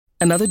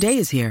Another day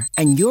is here,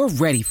 and you're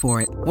ready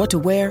for it. What to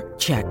wear?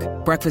 Check.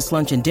 Breakfast,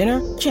 lunch, and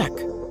dinner? Check.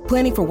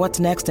 Planning for what's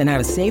next and how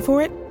to save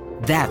for it?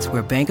 That's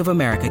where Bank of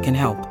America can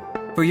help.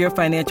 For your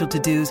financial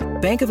to-dos,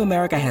 Bank of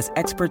America has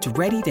experts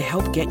ready to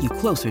help get you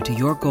closer to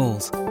your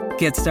goals.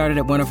 Get started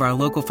at one of our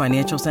local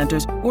financial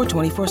centers or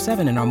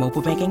 24/7 in our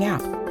mobile banking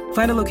app.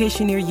 Find a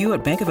location near you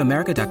at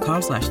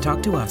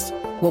bankofamerica.com/talktous.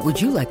 What would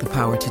you like the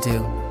power to do?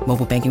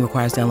 Mobile banking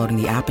requires downloading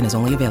the app and is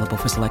only available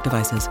for select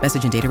devices.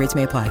 Message and data rates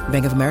may apply.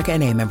 Bank of America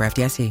N.A., member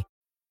FDIC.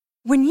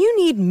 When you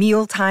need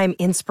mealtime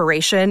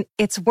inspiration,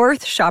 it's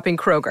worth shopping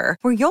Kroger,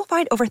 where you'll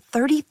find over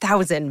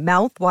 30,000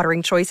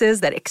 mouth-watering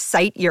choices that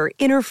excite your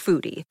inner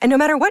foodie. And no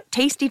matter what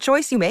tasty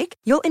choice you make,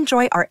 you'll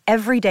enjoy our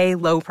everyday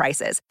low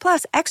prices,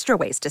 plus extra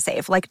ways to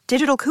save, like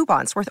digital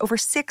coupons worth over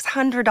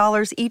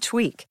 $600 each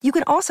week. You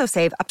can also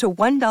save up to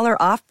 $1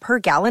 off per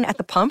gallon at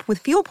the pump with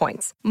fuel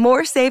points.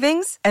 More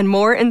savings and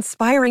more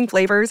inspiring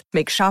flavors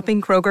make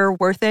shopping Kroger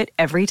worth it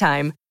every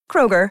time.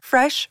 Kroger,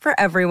 fresh for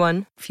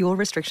everyone. Fuel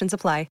restrictions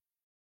apply.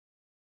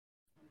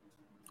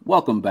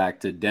 Welcome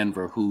back to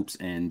Denver Hoops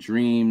and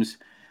Dreams.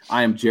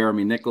 I am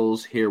Jeremy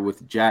Nichols here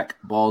with Jack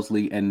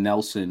Balsley and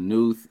Nelson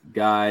Nuth.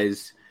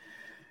 Guys,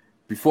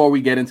 before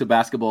we get into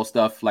basketball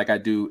stuff like I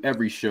do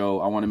every show,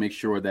 I want to make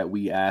sure that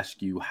we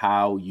ask you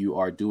how you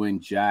are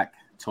doing. Jack,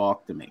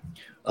 talk to me.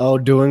 Oh,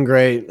 doing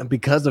great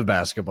because of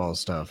basketball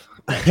stuff.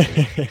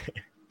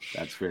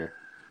 That's fair.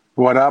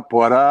 What up,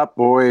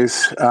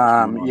 boys?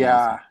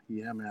 Yeah,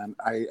 man.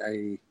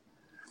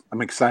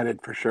 I'm excited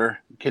for sure.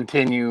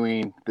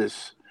 Continuing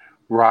this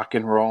rock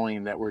and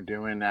rolling that we're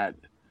doing at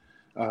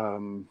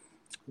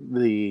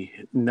the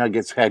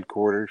Nuggets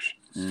headquarters.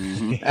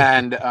 Mm-hmm.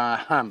 And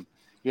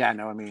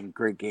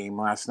great game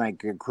last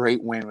night.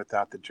 Great win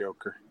without the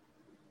Joker.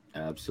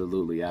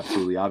 Absolutely.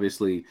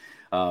 Obviously,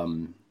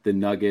 the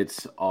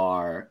Nuggets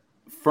are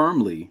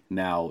firmly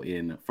now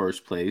in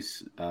first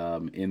place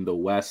in the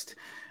West,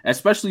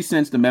 especially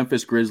since the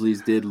Memphis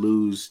Grizzlies did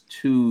lose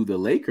to the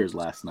Lakers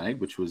last night,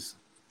 which was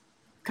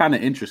kind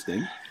of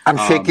interesting. I'm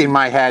shaking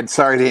my head.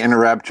 Sorry to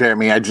interrupt,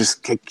 Jeremy. I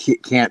just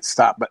can't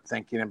stop but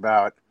thinking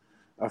about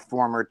a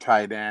former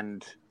tight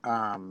end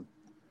from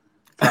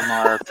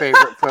our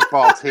favorite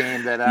football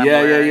team that I'm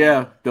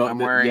wearing. I'm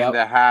wearing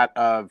the hat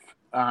of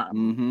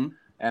and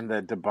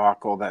the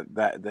debacle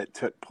that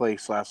took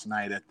place last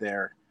night at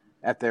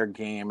their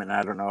game, and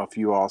I don't know if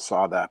you all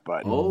saw that,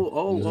 but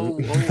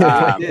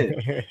I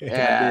did.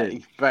 Yeah,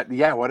 but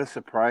yeah, what a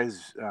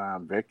surprise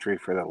victory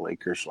for the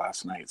Lakers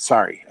last night.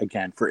 Sorry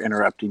again for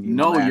interrupting you.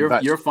 No,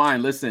 you're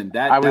fine. Listen,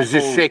 I was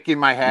just shaking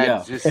my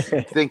head, just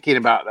thinking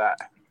about that.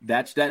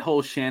 That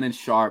whole Shannon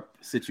Sharp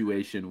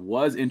situation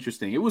was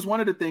interesting. It was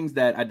one of the things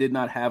that I did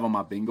not have on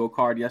my bingo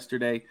card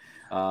yesterday.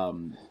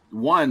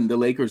 One, the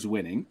Lakers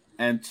winning,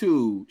 and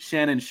two,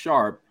 Shannon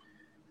Sharp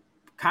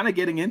kind of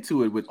getting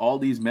into it with all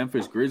these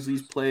Memphis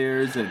Grizzlies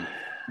players. And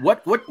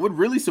what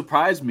really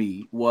surprised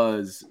me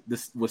was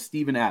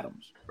Steven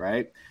Adams,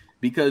 right?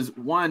 Because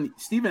one,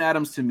 Steven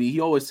Adams to me,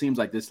 he always seems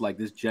like this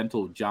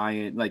gentle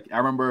giant. Like I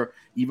remember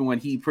even when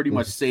he pretty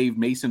much saved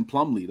Mason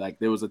Plumlee, like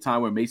there was a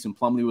time where Mason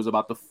Plumlee was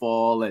about to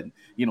fall and,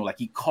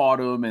 he caught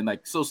him. And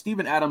so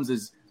Steven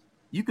Adams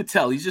you could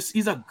tell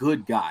he's a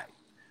good guy.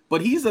 But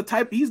he's the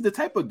type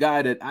of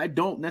guy that I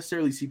don't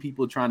necessarily see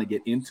people trying to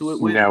get into it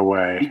with. No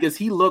way. Because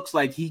he looks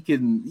like he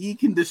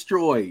can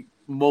destroy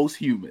most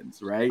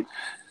humans, right?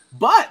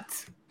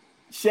 But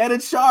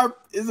Shannon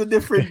Sharp is a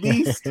different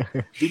beast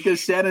because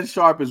Shannon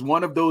Sharp is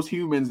one of those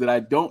humans that I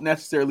don't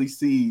necessarily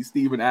see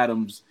Steven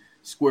Adams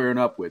squaring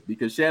up with,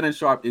 because Shannon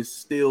Sharp is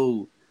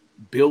still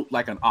built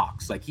like an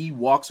ox. Like he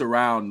walks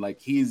around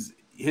like his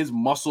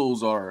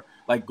muscles are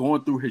like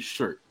going through his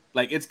shirt.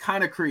 Like it's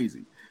kind of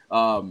crazy.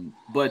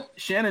 But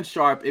Shannon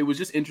Sharp, it was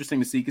just interesting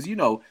to see because,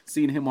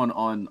 seeing him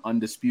on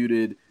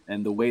Undisputed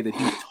and the way that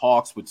he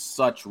talks with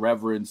such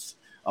reverence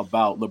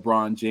about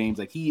LeBron James,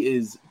 like he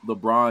is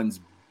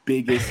LeBron's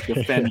biggest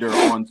defender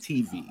on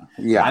TV.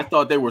 Yeah. I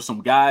thought there were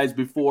some guys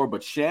before,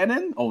 but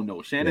Shannon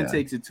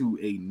takes it to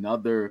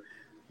another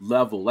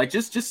level. Like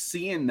just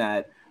seeing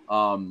that,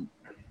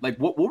 like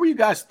what were you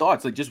guys'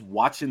 thoughts? Like just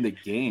watching the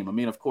game. I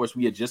mean, of course,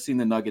 we had just seen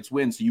the Nuggets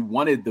win, so you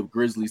wanted the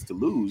Grizzlies to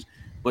lose.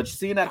 But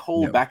seeing that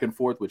whole back and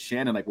forth with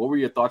Shannon, like what were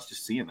your thoughts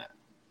just seeing that?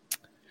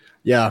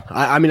 Yeah,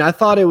 I mean, I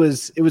thought it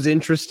was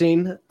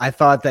interesting. I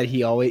thought that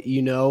he always,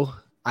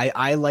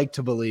 I like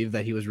to believe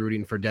that he was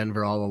rooting for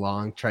Denver all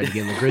along, trying to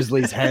get in the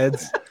Grizzlies'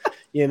 heads,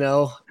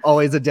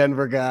 always a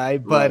Denver guy.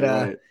 But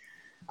right.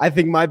 I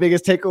think my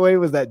biggest takeaway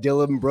was that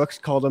Dylan Brooks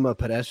called him a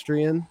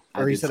pedestrian,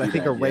 or he said, I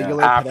think, a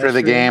regular after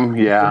the game.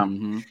 Yeah.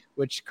 Mm-hmm.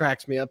 Which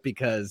cracks me up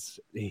because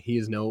he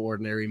is no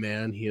ordinary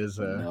man. He is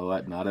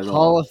a not at Hall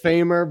all. of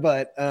Famer.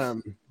 But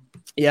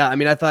yeah, I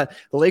mean, I thought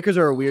the Lakers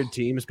are a weird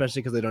team,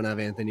 especially because they don't have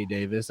Anthony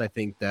Davis. I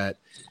think that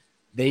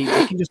they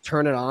can just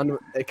turn it on.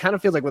 It kind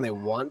of feels like when they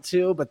want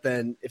to, but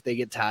then if they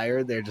get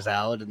tired, they're just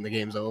out and the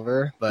game's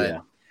over. But yeah.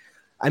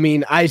 I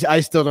mean,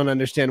 I still don't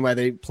understand why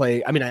they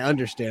play. I mean, I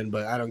understand,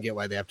 but I don't get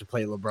why they have to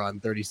play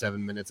LeBron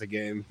 37 minutes a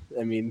game.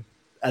 I mean,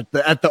 at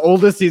the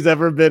oldest he's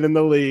ever been in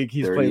the league,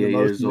 he's playing the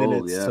most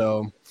minutes. Old, yeah.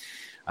 So,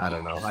 I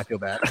don't know. I feel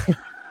bad.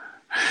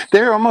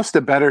 They're almost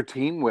a better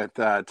team with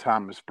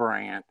Thomas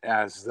Bryant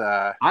as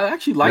the. I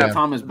actually like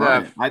Thomas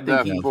Bryant. I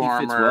think he fits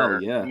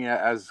well. Yeah,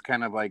 as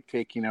kind of like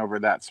taking over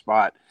that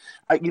spot.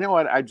 You know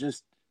what?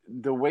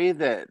 The way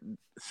that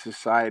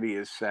society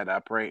is set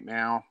up right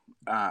now,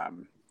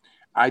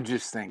 I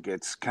just think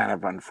it's kind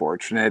of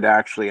unfortunate.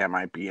 Actually, I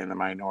might be in the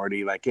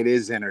minority. Like, it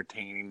is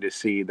entertaining to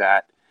see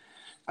that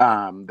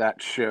that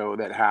show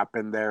that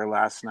happened there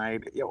last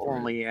night,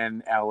 only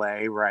in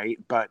LA, right?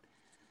 But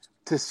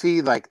to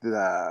see like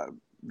the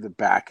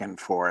back and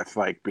forth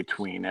like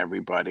between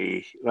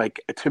everybody, like,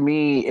 to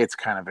me it's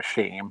kind of a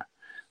shame.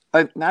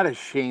 Like, not a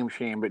shame,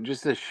 but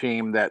just a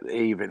shame that it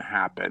even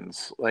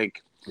happens.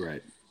 Like,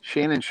 right.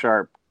 Shannon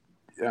Sharp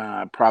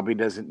probably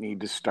doesn't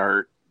need to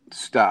start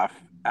stuff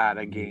at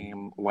a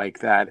game like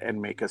that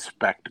and make a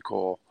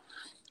spectacle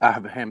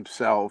of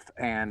himself,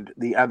 and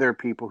the other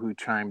people who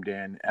chimed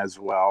in as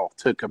well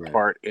took a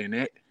part in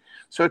it.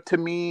 So to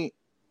me,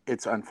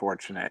 it's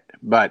unfortunate,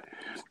 but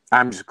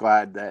I'm just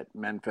glad that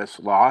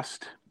Memphis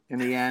lost in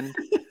the end,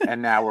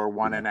 and now we're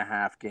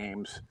 1.5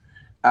 games.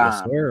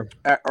 Yes, sir.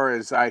 Or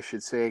as I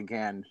should say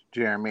again,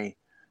 Jeremy,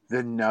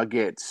 the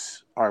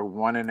Nuggets are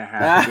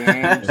 1.5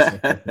 games.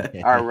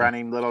 Our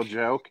running little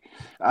joke.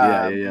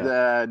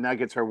 The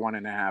Nuggets are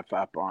 1.5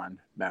 up on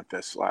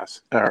Memphis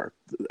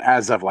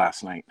as of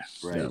last night.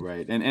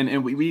 Right.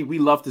 And we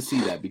love to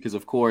see that, because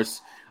of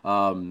course,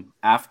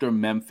 after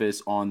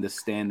Memphis on the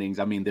standings,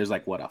 I mean, there's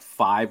like a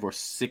 5 or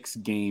 6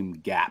 game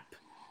gap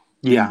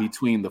in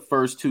between the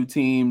first 2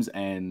 teams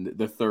and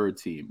the third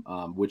team,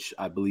 which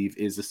I believe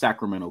is the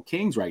Sacramento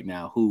Kings right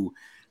now, who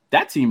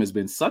that team has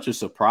been such a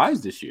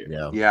surprise this year.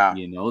 Yeah.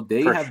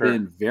 They have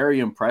been very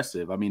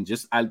impressive. I mean,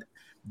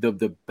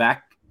 the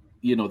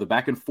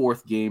back and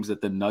forth games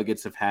that the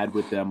Nuggets have had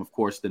with them. Of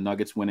course, the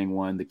Nuggets winning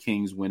one, the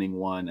Kings winning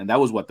one, and that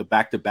was the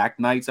back-to-back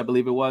nights, I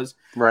believe it was.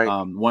 Right.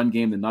 One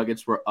game the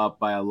Nuggets were up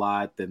by a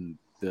lot, then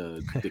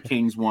the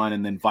Kings won,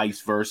 and then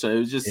vice versa. It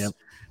was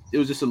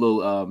just a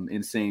little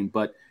insane,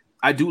 but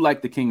I do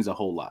like the Kings a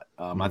whole lot.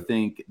 I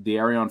think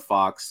De'Aaron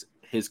Fox,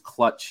 his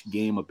clutch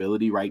game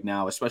ability right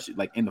now, especially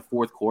like in the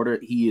fourth quarter,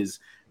 he is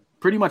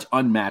pretty much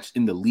unmatched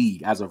in the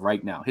league as of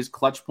right now. His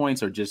clutch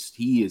points are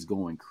he is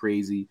going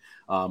crazy.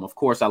 Of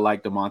course, I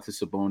like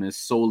Domantas Sabonis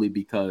solely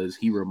because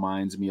he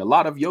reminds me a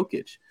lot of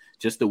Jokic,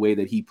 just the way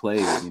that he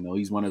plays.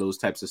 He's one of those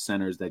types of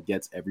centers that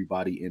gets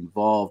everybody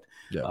involved.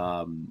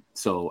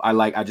 So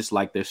I just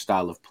like their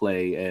style of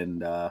play,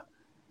 and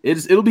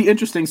it'll be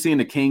interesting seeing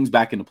the Kings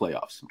back in the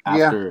playoffs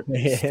after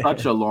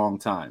such a long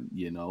time.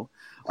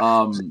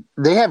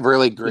 They have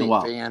really great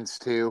fans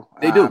too.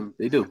 They do.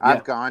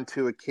 I've gone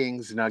to a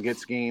Kings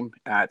Nuggets game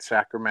at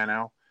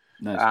Sacramento.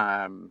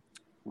 Nice.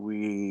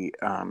 We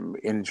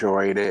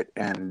enjoyed it,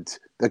 and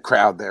the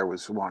crowd there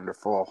was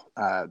wonderful.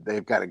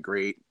 They've got a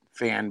great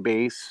fan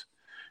base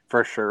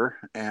for sure.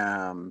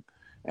 And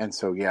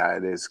so,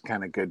 it is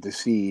kind of good to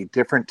see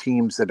different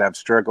teams that have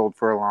struggled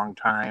for a long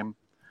time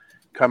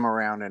come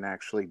around and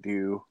actually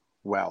do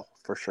well,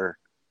 for sure.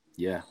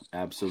 Yeah,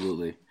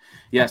 absolutely.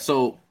 Yeah,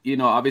 so,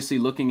 obviously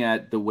looking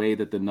at the way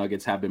that the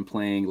Nuggets have been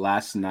playing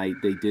last night,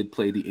 they did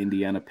play the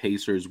Indiana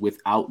Pacers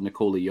without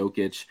Nikola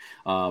Jokic.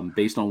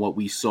 Based on what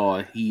we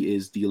saw, he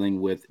is dealing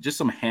with just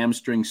some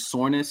hamstring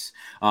soreness,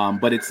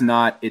 but it's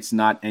not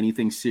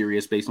anything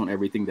serious based on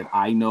everything that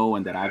I know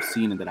and that I've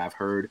seen and that I've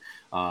heard.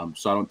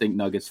 So I don't think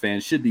Nuggets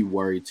fans should be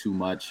worried too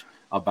much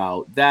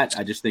about that.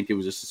 I just think it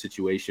was just a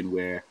situation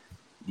where,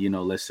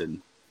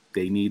 listen,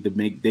 they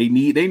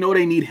know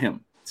they need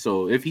him.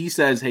 So if he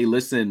says, hey,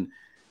 listen,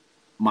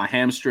 my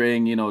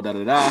hamstring,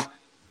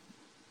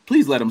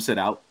 please let him sit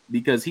out,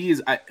 because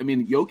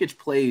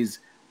Jokic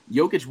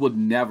would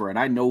never, and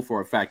I know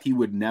for a fact, he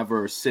would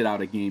never sit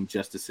out a game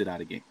just to sit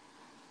out a game.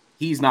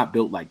 He's not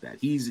built like that.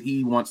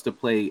 He wants to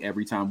play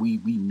every time.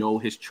 We know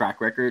his track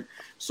record.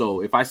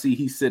 So if I see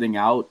he's sitting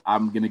out,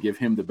 I'm going to give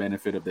him the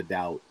benefit of the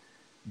doubt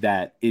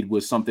that it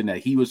was something that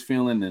he was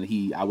feeling,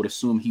 and I would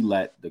assume he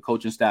let the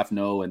coaching staff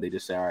know, and they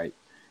just say, all right,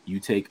 you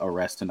take a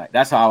rest tonight.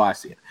 That's how I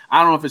see it.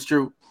 I don't know if it's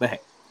true, but hey,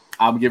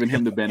 I'm giving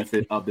him the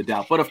benefit of the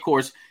doubt. But of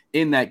course,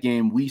 in that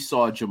game, we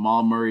saw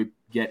Jamal Murray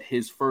get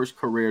his first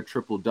career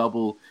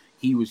triple-double.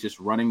 He was just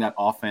running that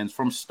offense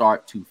from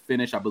start to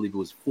finish. I believe it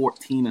was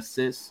 14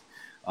 assists.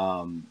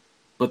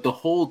 But the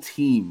whole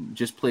team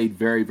just played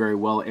very, very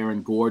well.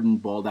 Aaron Gordon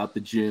balled out the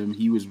gym.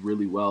 He was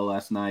really well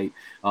last night.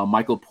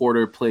 Michael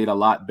Porter played a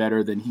lot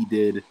better than he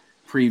did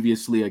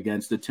previously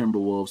against the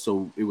Timberwolves,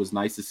 so it was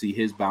nice to see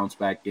his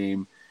bounce-back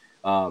game.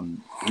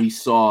 We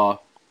saw,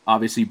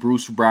 obviously,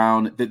 Bruce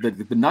Brown.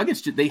 The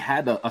Nuggets, they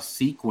had a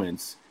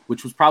sequence,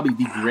 which was probably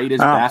the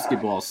greatest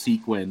basketball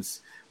sequence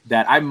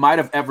that I might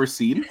have ever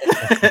seen.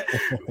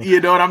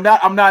 And I'm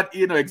not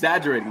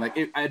exaggerating. Like,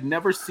 I had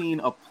never seen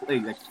a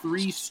play, like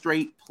 3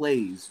 straight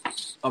plays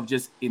of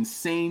just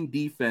insane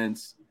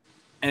defense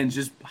and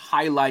just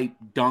highlight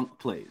dunk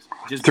plays.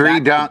 Just 3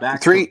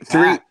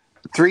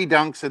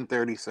 dunks in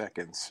 30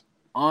 seconds.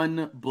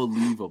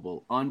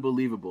 Unbelievable.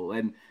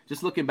 And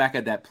just looking back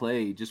at that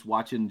play, just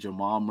watching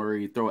Jamal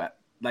Murray throw at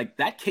like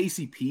that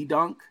KCP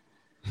dunk,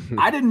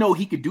 I didn't know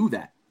he could do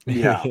that.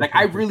 Yeah. Like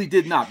I really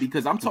did not,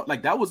 because I'm talking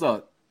like that was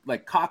a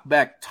like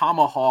cockback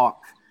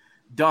tomahawk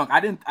dunk.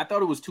 I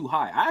thought it was too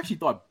high. I actually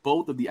thought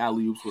both of the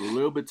alley-oops were a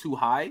little bit too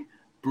high.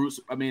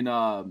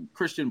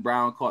 Christian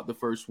Brown caught the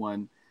first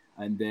one,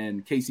 and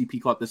then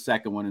KCP caught the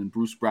second one, and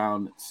Bruce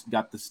Brown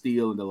got the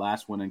steal in the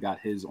last one and got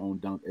his own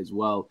dunk as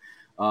well.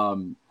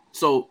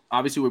 So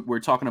obviously we're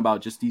talking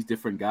about just these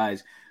different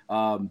guys.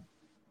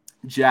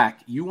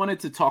 Jack, you wanted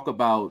to talk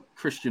about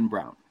Christian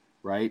Brown,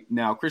 right?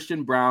 Now,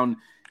 Christian Brown,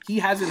 he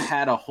hasn't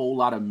had a whole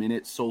lot of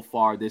minutes so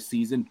far this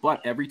season,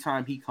 but every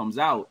time he comes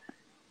out,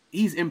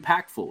 he's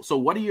impactful. So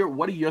what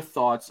are your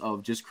thoughts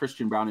of just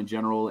Christian Brown in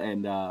general,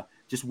 and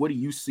just what are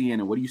you seeing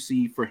and what do you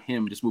see for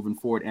him just moving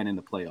forward and in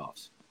the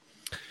playoffs?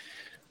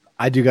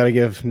 I do got to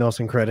give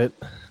Nelson credit.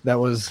 That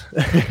was,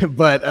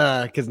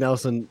 but because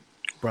Nelson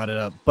brought it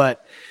up.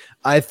 But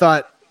I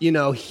thought,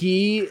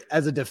 he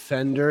as a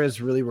defender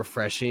is really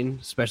refreshing,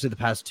 especially the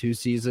past 2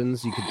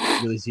 seasons. You could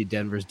really see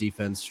Denver's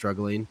defense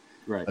struggling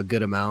a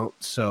good amount.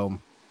 So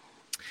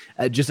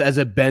just as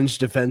a bench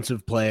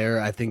defensive player,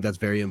 I think that's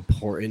very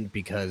important,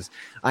 because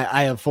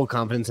I have full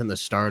confidence in the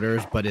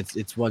starters, but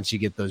it's once you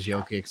get those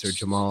Jokics or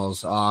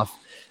Jamals off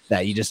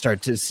that you just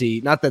start to see,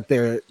 not that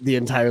they're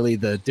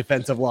the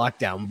defensive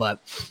lockdown, but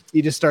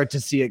you just start to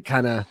see it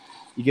kind of,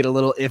 you get a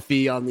little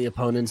iffy on the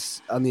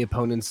opponent's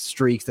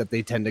streaks that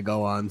they tend to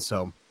go on.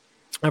 So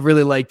I've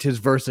really liked his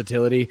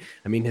versatility.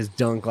 I mean, his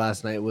dunk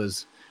last night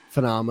was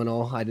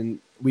phenomenal.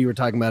 We were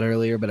talking about it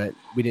earlier, but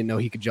we didn't know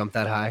he could jump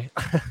that high.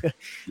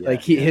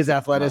 His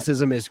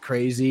athleticism is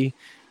crazy.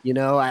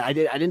 I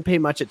didn't pay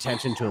much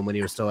attention to him when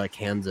he was still at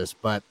Kansas,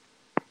 but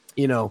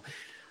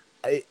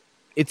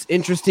it's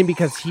interesting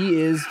because he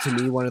is, to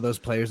me, one of those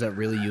players that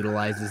really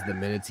utilizes the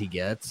minutes he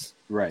gets.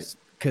 Right.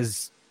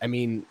 Because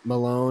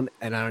Malone,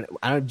 and I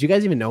don't. Do you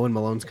guys even know when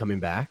Malone's coming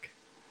back?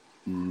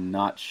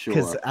 Not sure.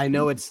 Because I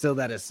know it's still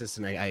that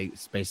assistant. I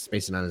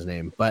spacing on his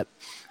name, but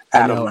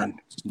Adelman.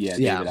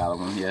 David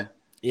Adelman. Yeah.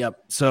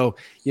 Yep. So,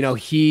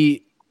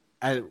 it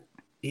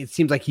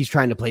seems like he's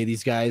trying to play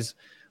these guys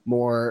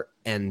more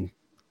and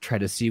try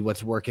to see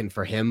what's working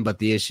for him. But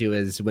the issue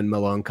is when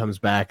Malone comes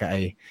back,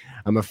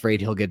 I'm afraid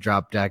he'll get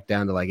dropped back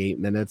down to like 8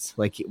 minutes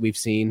like we've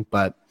seen.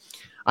 But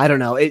I don't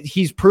know.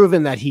 He's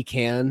proven that he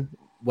can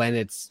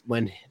when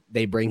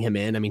they bring him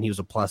in. I mean, he was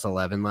a plus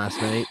 11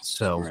 last night.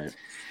 So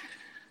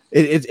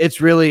it's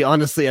really,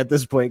 honestly, at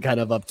this point, kind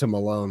of up to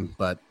Malone,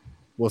 but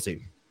we'll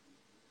see.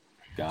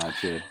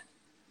 Gotcha.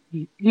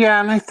 Yeah,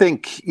 and I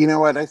think,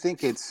 I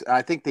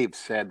think they've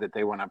said that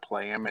they want to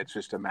play him. It's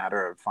just a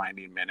matter of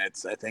finding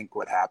minutes. I think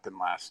what happened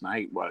last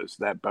night was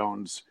that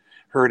Bones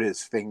hurt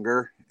his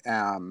finger,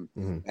 and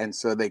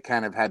so they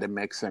kind of had to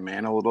mix him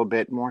in a little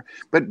bit more.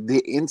 But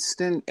the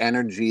instant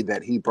energy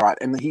that he brought,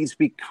 and he's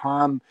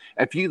become,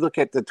 if you look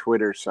at the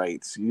Twitter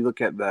sites, you look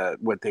at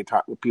what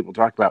people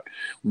talk about,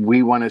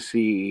 we want to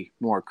see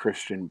more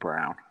Christian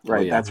Brown,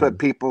 right? That's what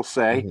people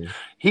say.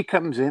 He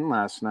comes in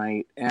last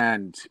night,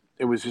 and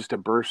it was just a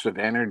burst of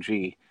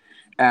energy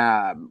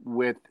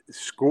with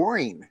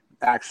scoring.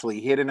 Actually,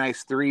 he hit a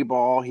nice 3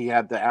 ball. He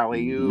had the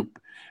alley-oop.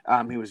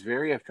 He was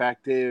very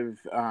effective.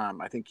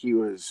 I think he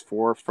was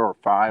 4 for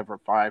 5 or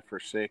 5 for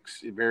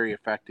 6. Very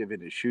effective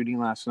in his shooting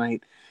last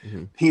night.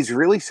 He's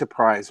really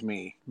surprised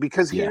me,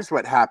 because here's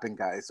what happened,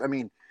 guys. I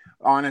mean,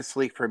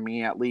 honestly, for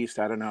me at least,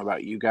 I don't know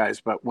about you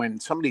guys, but when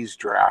somebody's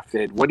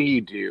drafted, what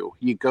do?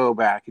 You go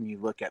back and you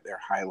look at their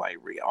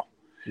highlight reel.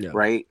 Yeah.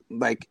 Right.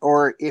 Like,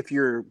 or if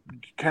you're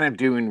kind of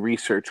doing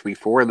research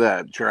before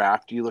the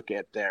draft, you look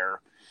at their,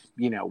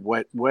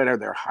 what are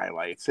their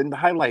highlights, and the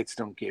highlights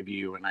don't give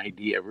you an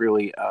idea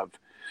really of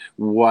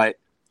what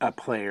a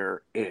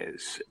player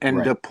is.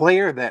 And the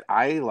player that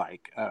I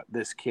like,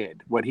 this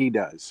kid, what he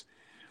does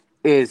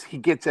is he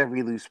gets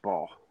every loose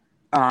ball.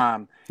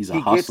 He's a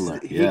hustler.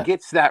 He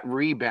gets that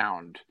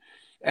rebound,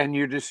 and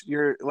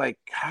you're like,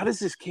 how does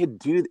this kid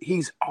do?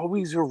 He's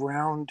always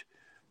around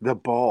the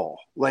ball.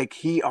 Like,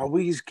 he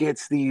always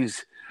gets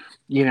these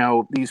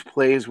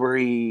plays where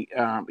he,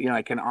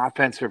 like an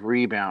offensive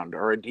rebound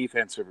or a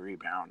defensive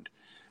rebound.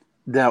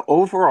 The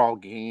overall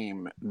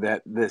game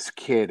that this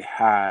kid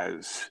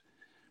has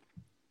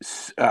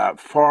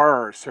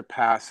far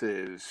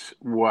surpasses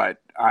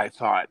what I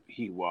thought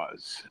he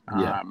was.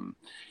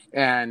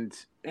 And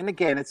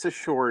again, it's a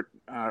short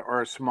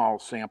or a small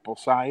sample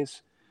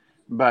size,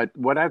 but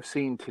what I've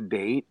seen to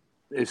date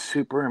is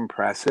super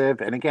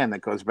impressive. And again,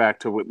 that goes back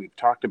to what we've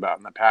talked about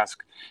in the past,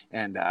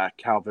 and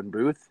Calvin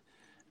Booth.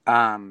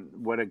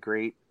 What a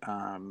great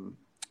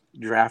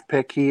draft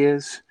pick he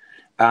is.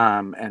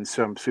 And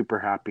so I'm super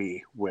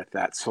happy with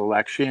that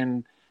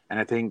selection. And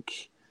I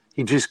think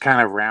he just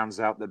kind of rounds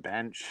out the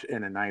bench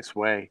in a nice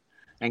way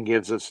and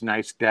gives us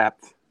nice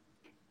depth.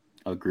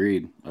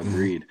 Agreed.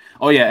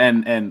 Oh yeah,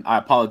 and I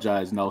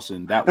apologize,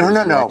 Nelson. That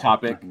was no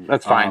topic.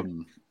 That's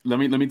fine. Let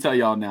me tell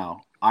y'all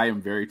now. I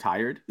am very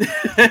tired.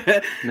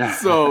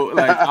 So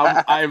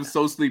I am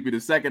so sleepy.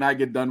 The second I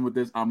get done with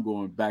this, I'm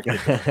going back to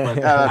bed.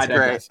 That's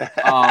great.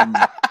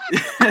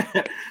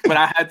 But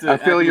I had to. I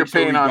feel your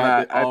pain on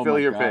that. Oh I feel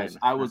your gosh. pain.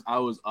 I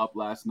was up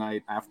last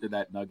night after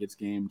that Nuggets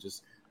game,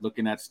 just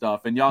looking at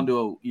stuff. And y'all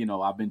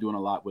know, I've been doing a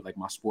lot with like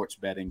my sports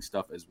betting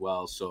stuff as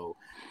well. So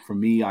for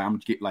me, I'm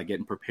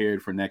getting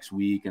prepared for next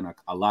week, and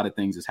a lot of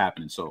things is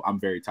happening. So I'm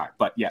very tired.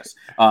 But yes,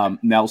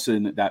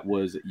 Nelson, that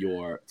was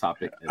your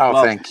topic as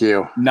well. Thank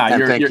you.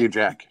 Thank you,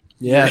 Jack.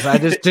 Yes, I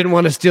just didn't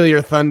want to steal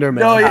your thunder,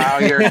 man. No, yeah. Oh,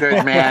 you're a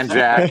good man,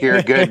 Jack. You're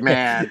a good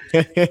man.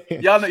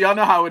 Y'all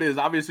know how it is.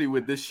 Obviously,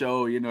 with this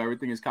show,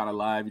 everything is kind of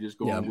live. You just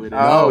go on with it.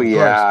 Oh,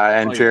 yeah.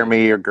 And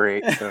Jeremy, you're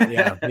great. So.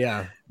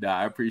 Yeah. Nah,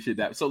 I appreciate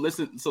that. So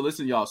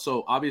listen, y'all.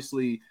 So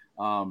obviously,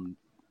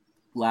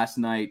 last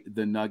night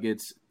the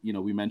Nuggets,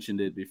 we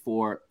mentioned it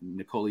before.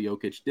 Nikola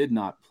Jokic did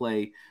not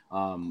play,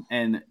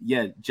 and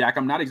yeah, Jack,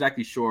 I'm not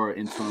exactly sure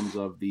in terms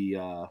of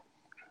the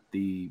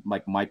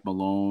like Mike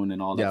Malone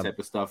and all that type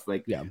of stuff,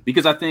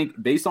 because I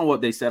think based on what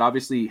they said,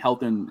 obviously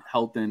health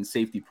and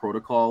safety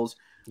protocols.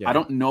 I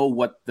don't know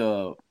what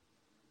the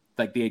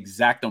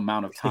exact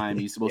amount of time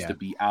he's supposed to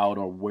be out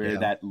or where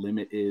that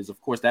limit is.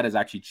 Of course, that has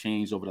actually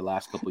changed over the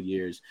last couple of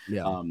years.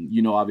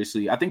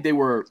 Obviously, I think they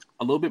were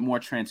a little bit more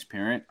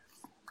transparent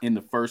in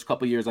the first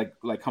couple of years,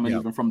 like coming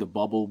even from the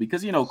bubble,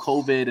 because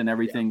COVID and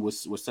everything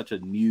was such a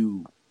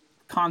new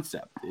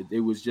concept. It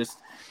was just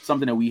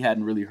something that we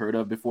hadn't really heard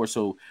of before.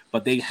 So,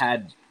 but they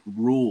had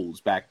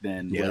rules back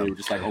then where they were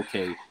just like,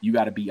 okay, you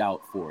got to be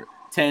out for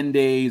 10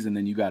 days and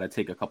then you got to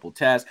take a couple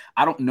tests.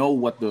 I don't know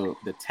what the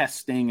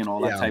testing and all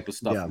that type of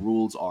stuff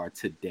rules are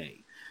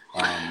today.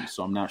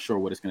 So I'm not sure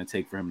what it's going to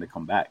take for him to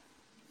come back.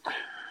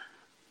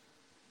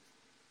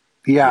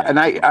 Yeah, and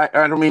I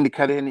don't mean to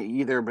cut in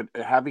either, but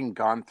having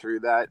gone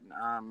through that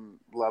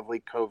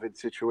lovely COVID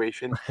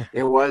situation,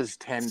 it was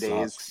 10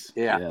 days.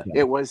 Yeah,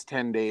 it was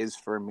 10 days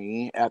for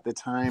me at the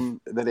time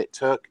that it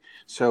took.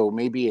 So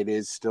maybe it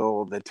is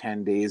still the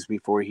 10 days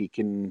before he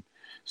can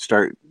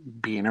start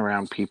being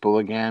around people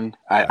again.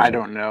 I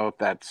don't know if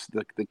that's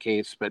the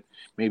case, but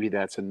maybe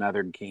that's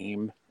another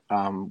game.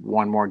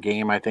 One more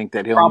game I think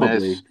that he'll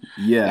miss.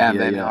 And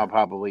then I'll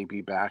probably be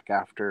back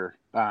after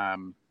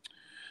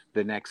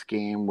the next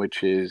game,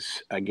 which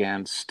is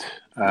against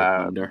the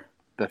Thunder.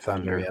 The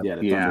Thunder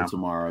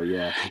tomorrow.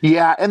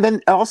 Yeah. And then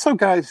also,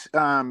 guys,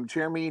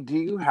 Jeremy, do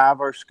you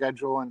have our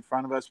schedule in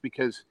front of us?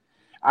 Because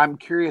I'm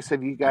curious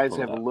if you guys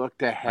have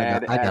looked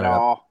ahead at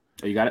all.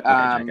 Oh, you got it?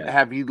 Okay,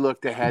 have you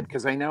looked ahead?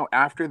 Because I know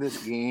after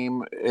this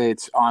game,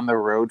 it's on the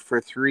road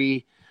for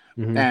 3.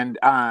 Mm-hmm. And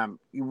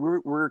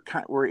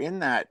we're in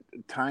that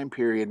time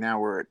period now.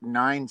 We're at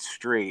 9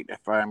 straight,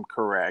 if I'm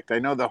correct. I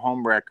know the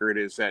home record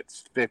is at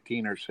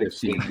 15 or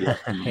 16.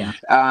 15,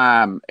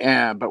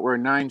 but we're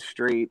 9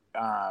 straight,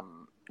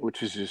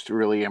 which is just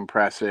really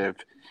impressive.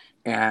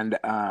 And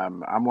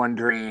I'm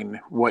wondering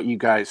what you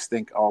guys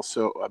think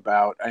also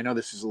about. I know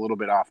this is a little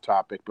bit off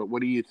topic, but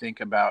what do you think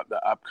about the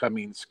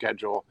upcoming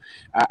schedule?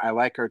 I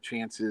like our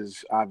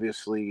chances,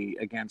 obviously,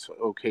 against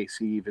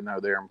OKC, even though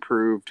they're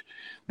improved.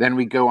 Then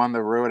we go on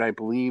the road, I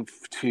believe,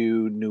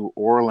 to New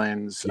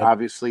Orleans. Yep.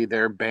 Obviously,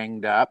 they're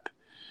banged up.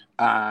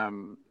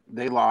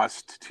 They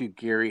lost to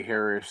Gary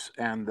Harris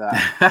and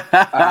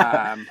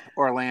the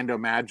Orlando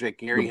Magic.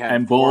 Gary had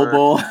and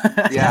Bull.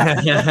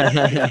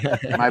 Yeah.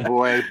 My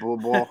boy,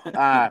 Bull.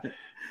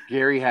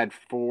 Gary had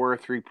 4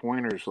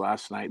 3-pointers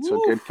last night,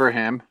 so good for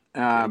him.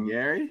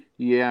 Gary?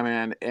 Yeah,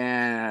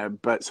 man.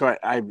 But so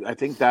I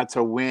think that's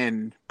a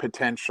win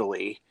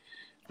potentially.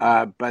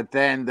 But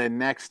then the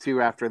next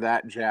 2 after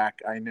that,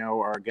 Jack, I know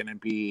are going to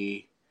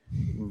be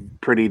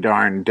pretty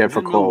darn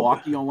difficult.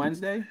 Milwaukee on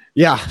Wednesday?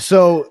 Yeah,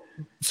 so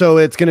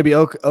it's going to be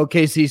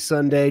OKC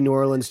Sunday, New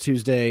Orleans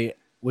Tuesday,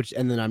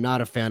 and then I'm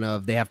not a fan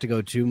of. They have to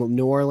go to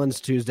New Orleans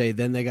Tuesday,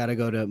 then they got to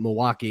go to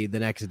Milwaukee the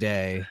next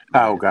day.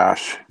 Oh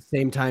gosh,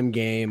 same time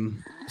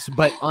game.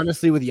 But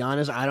honestly, with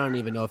Giannis, I don't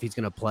even know if he's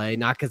going to play.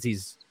 Not because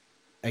he's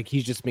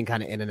just been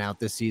kind of in and out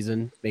this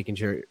season, making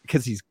sure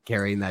because he's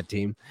carrying that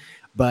team.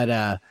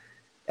 But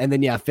and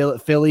then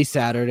Philly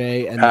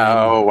Saturday, and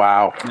then,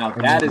 wow! Now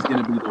that is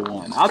going to be the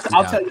one.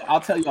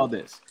 I'll tell you all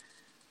this.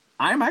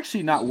 I'm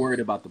actually not worried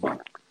about the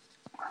Bucks,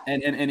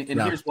 and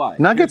here's why.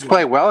 Nuggets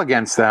play well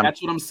against them.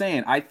 That's what I'm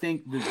saying. I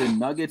think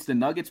the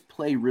Nuggets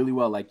play really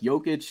well. Like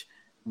Jokic,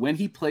 when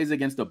he plays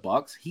against the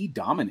Bucks, he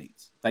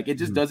dominates. Like it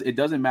just does. It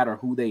doesn't matter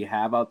who they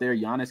have out there.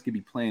 Giannis could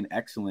be playing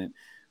excellent.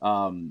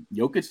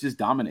 Jokic just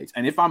dominates.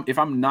 And if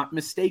I'm not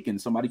mistaken,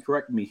 somebody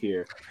correct me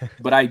here,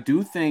 but I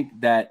do think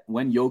that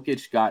when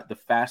Jokic got the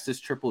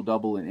fastest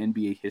triple-double in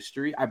NBA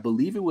history, I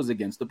believe it was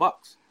against the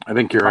Bucks. I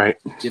think you're right.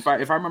 If I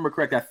remember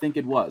correct, I think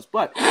it was.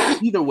 But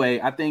either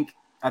way, I think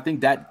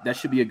that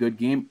should be a good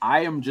game. I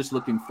am just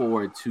looking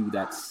forward to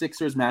that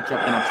Sixers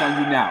matchup, and I'm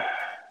telling you now,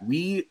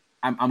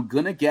 I'm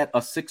gonna get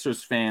a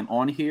Sixers fan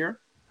on here,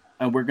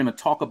 and we're gonna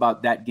talk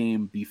about that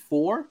game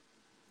before,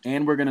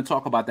 and we're gonna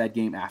talk about that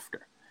game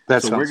after.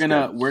 So we're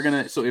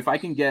gonna. So if I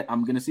can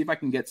I'm gonna see if I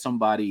can get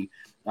somebody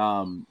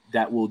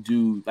that will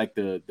do like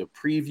the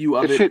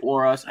preview of it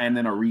for us, and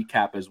then a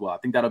recap as well. I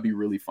think that'll be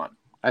really fun.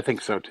 I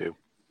think so too.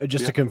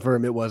 Just to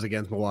confirm, it was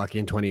against Milwaukee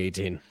in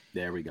 2018.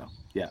 There we go.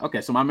 Yeah.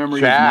 Okay. So my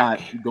memory Jack,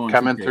 is not going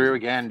coming too through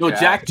again. No,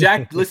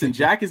 Jack. Listen,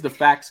 Jack is the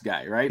facts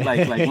guy, right?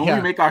 Like when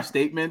we make our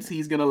statements,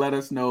 he's gonna let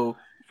us know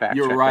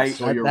you're right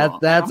or you're wrong.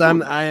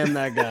 I am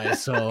that guy,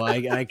 so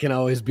I can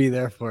always be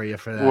there for you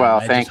for that. Well,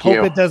 thank you.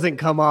 Hope it doesn't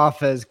come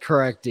off as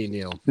correcting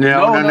you.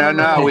 No.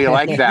 We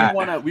like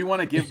that. We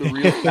want to give the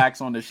real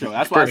facts on the show.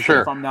 That's why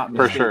if I'm not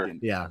mistaken. For sure.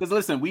 Yeah. Because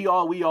listen, we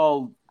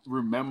all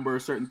remember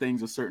certain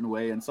things a certain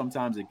way, and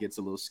sometimes it gets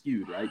a little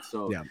skewed, right?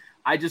 So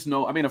I just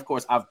know. I mean, of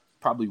course, I've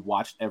probably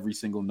watched every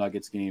single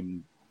Nuggets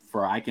game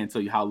for I can't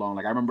tell you how long.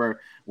 Like I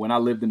remember when I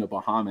lived in the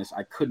Bahamas,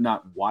 I could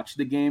not watch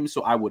the game,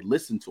 so I would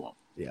listen to them.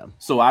 Yeah.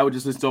 So I would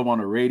just listen to them on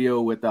the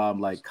radio with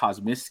like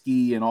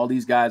Kosminski and all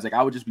these guys. Like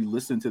I would just be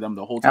listening to them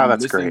the whole time. Oh,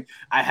 that's great.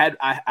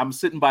 I'm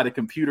sitting by the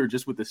computer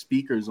just with the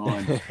speakers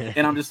on,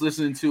 and I'm just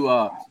listening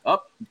to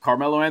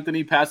Carmelo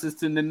Anthony passes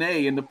to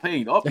Nene in the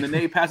paint.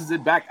 Nene passes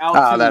it back out.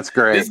 Oh, that's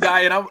great. This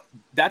guy, and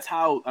that's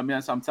how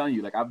I'm telling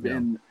you. Like I've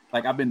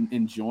been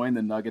enjoying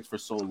the Nuggets for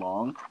so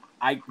long.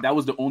 That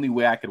was the only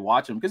way I could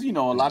watch them because a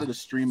lot of the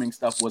streaming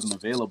stuff wasn't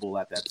available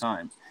at that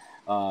time.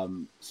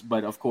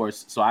 But of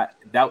course, at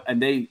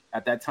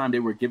that time they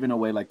were giving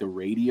away like the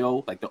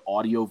radio, like the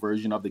audio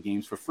version of the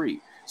games for free,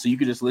 so you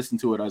could just listen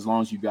to it as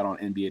long as you got on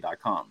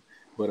NBA.com.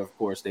 But of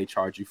course, they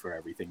charge you for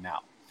everything now.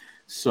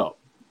 So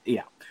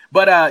yeah,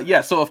 but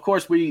so of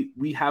course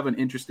we have an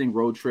interesting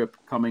road trip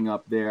coming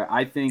up there.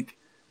 I think.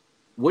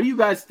 What do you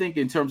guys think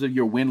in terms of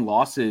your win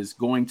losses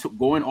going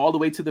all the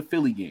way to the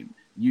Philly game?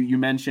 You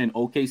mentioned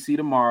OKC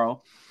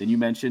tomorrow, then you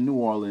mentioned New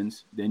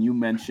Orleans, then you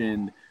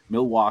mentioned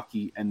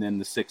Milwaukee, and then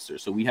the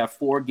Sixers. So we have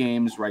 4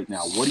 games right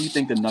now. What do you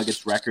think the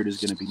Nuggets record is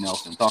going to be,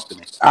 Nelson? Talk to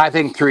me. I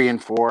think 3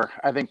 and 4.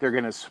 I think they're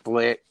going to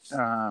split.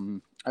 I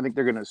think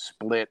they're going to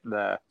split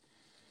the.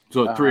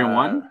 So 3 and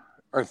 1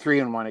 or 3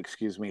 and 1.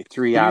 Excuse me.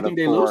 3 out of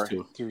 4.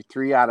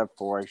 3 out of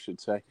 4, I should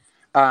say.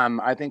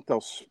 I think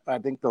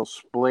they'll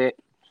split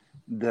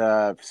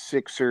the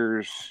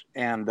Sixers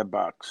and the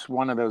Bucks.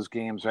 One of those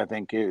games, I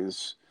think,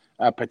 is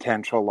a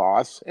potential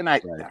loss, and I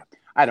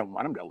don't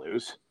want them to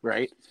lose,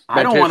 right?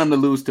 I don't want them to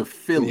lose to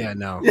Philly. Yeah,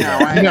 no.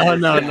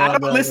 No.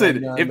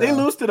 Listen, if they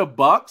lose to the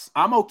Bucks,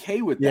 I'm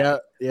okay with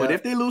that. Yeah. But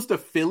if they lose to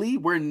Philly,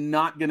 we're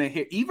not gonna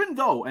hit. Even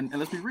though, and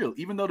let's be real,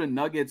 even though the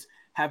Nuggets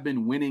have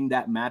been winning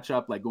that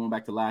matchup, like going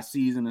back to last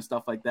season and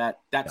stuff like that,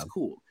 that's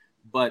cool.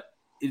 But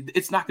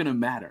it's not going to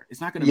matter. It's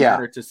not going to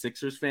matter to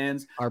Sixers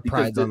fans. Our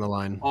pride's on the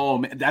line. Oh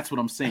man, that's what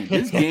I'm saying.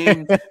 This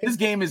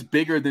game is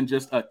bigger than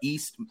just a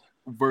East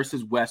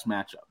versus West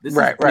matchup. This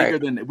is bigger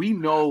than we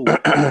know.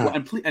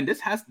 And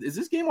is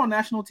this game on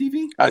national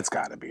TV? It's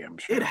got to be. I'm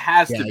sure it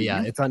has to be.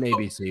 Yeah, it's on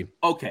ABC.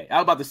 Okay, I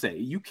was about to say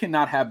you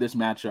cannot have this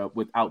matchup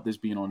without this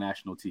being on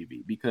national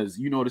TV because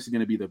this is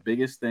going to be the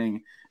biggest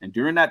thing. And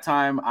during that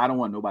time, I don't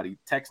want nobody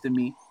texting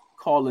me,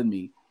 calling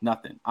me,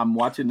 nothing. I'm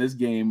watching this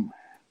game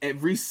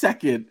every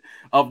second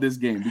of this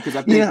game because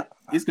I think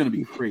it's going to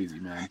be crazy,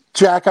 man.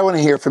 Jack, I want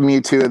to hear from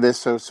you too of this.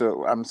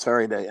 So I'm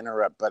sorry to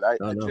interrupt, but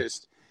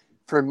just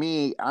for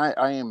me,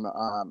 I am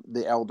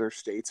the elder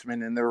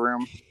statesman in the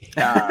room.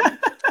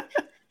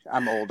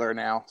 I'm older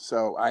now,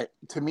 so I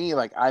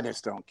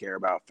just don't care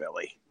about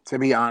Philly. To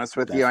be honest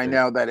with you, I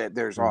know that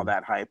there's all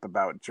that hype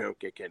about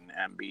Jokic and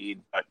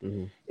Embiid, but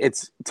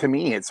it's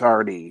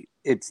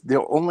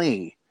the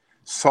only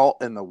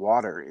salt in the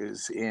water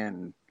is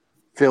in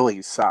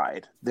Philly's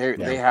side.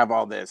 They have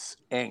all this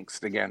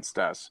angst against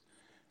us.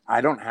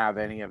 I don't have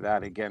any of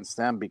that against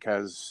them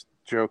because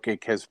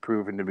Jokic has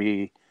proven to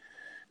be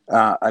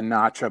a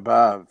notch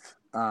above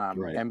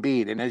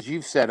Embiid. And as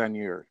you've said on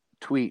your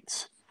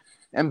tweets,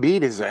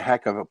 Embiid is a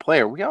heck of a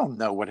player. We all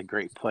know what a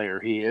great player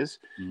he is,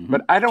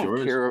 but I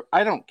don't care.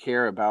 I don't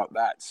care about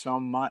that so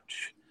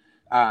much.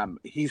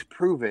 He's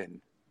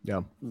proven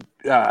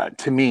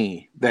to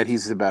me that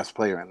he's the best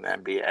player in the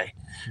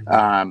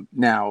NBA.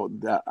 Now,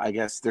 I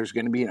guess there's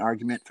going to be an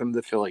argument from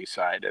the Philly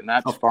side, and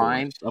that's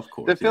fine. Of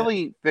course, the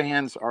Philly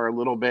fans are a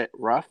little bit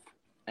rough,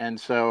 and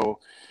so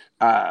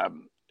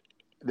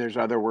there's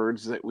other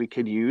words that we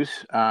could use.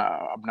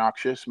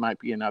 Obnoxious might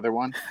be another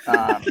one.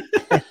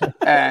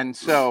 And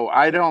so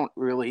I don't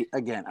really.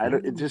 Again,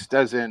 it just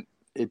doesn't.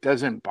 It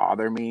doesn't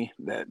bother me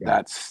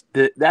that's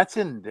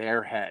in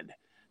their head.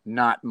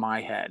 Not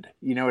my head.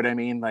 You know what I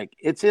mean? Like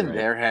it's in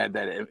their head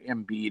that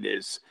Embiid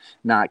is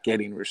not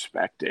getting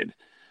respected.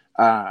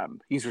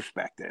 He's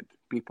respected.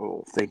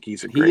 People think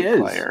he's a great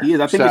player. He is.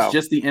 I think it's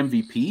just the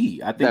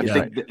MVP.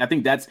 I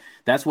think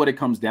that's what it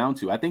comes down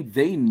to. I think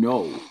they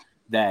know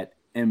that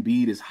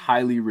Embiid is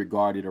highly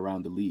regarded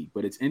around the league,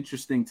 but it's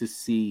interesting to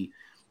see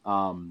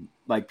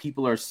like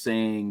people are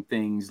saying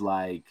things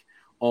like,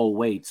 oh,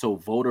 wait, so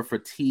voter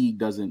fatigue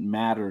doesn't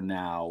matter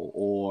now,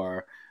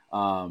 or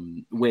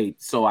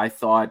wait, so I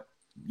thought,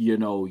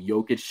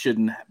 Jokic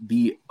shouldn't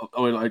be,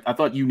 or like, I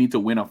thought you need to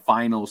win a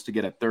finals to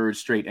get a third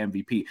straight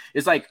MVP.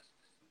 It's like,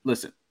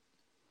 listen,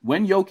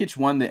 when Jokic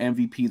won the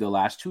MVP the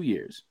last 2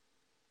 years,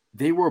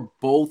 they were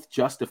both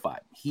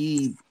justified.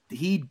 He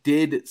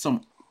did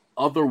some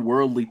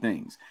otherworldly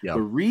things. Yep.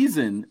 The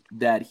reason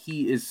that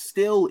he is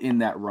still in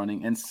that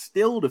running and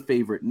still the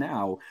favorite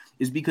now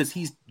is because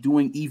he's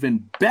doing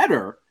even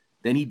better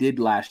than he did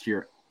last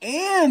year.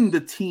 And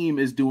the team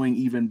is doing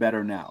even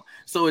better now.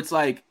 So it's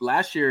like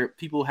last year,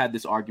 people had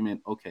this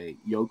argument, okay,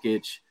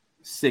 Jokic,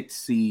 6th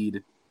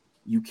seed,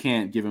 you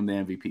can't give him the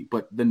MVP.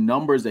 But the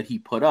numbers that he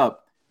put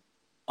up,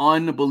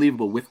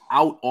 unbelievable,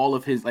 without all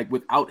of his,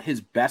 without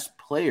his best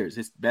players,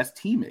 his best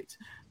teammates.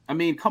 I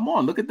mean, come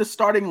on, look at the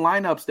starting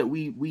lineups that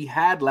we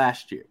had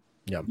last year.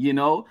 Yep. You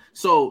know?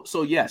 So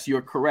yes,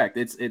 you're correct.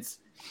 It's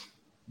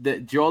the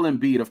Joel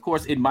Embiid, of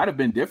course, it might have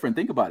been different.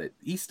 Think about it.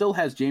 He still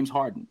has James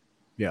Harden.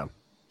 Yeah.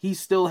 He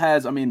still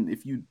has, I mean,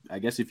 if you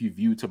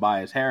view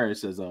Tobias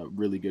Harris as a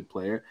really good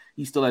player,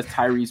 he still has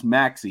Tyrese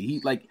Maxey.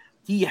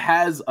 He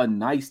has a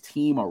nice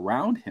team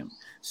around him.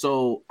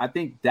 So I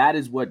think that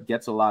is what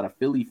gets a lot of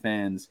Philly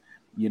fans,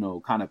 you know,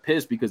 kind of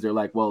pissed, because they're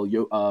like, well,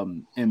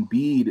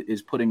 Embiid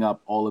is putting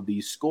up all of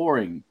these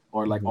scoring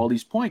or all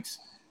these points.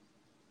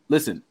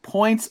 Listen,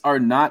 points are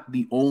not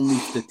the only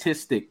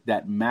statistic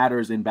that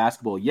matters in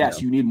basketball.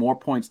 Yes, you need more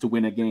points to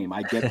win a game.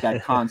 I get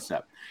that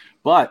concept.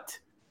 But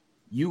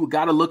you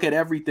got to look at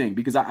everything,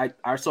 because I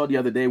saw the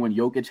other day when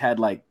Jokic had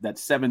that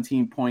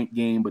 17-point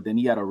game, but then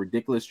he had a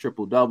ridiculous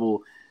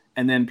triple-double.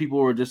 And then people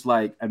were just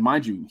like, and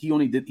mind you, he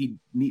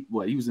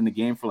was in the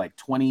game for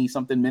 20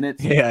 something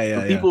minutes.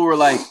 Yeah. People were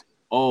like,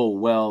 oh,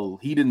 well,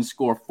 he didn't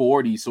score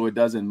 40, so it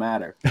doesn't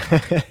matter.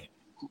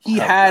 He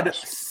had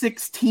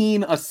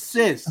 16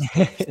 assists,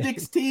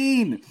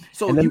 16.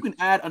 So you can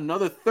add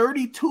another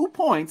 32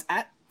 points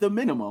at the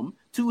minimum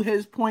to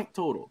his point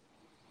total.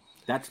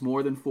 That's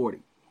more than 40.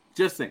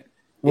 Just saying.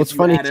 Well, it's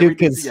funny too,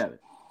 because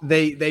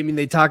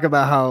they talk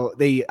about how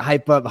they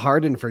hype up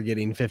Harden for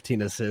getting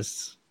 15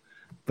 assists,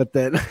 but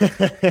then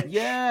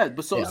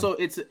so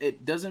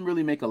it doesn't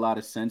really make a lot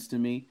of sense to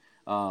me.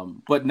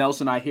 But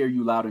Nelson, I hear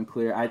you loud and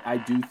clear. I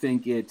do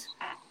think it's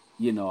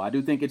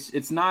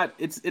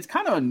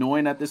kind of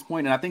annoying at this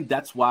point, and I think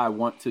that's why I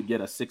want to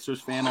get a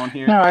Sixers fan on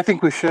here. No, I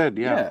think we should.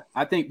 Yeah,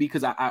 I think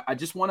because I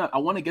just want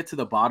to get to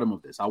the bottom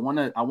of this. I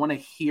want to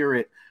hear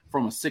it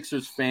from a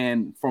Sixers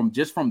fan, from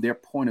their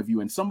point of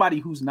view, and somebody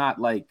who's not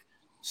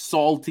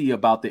salty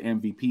about the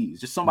MVPs,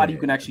 just somebody who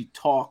can actually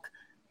talk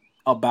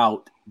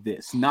about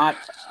this, not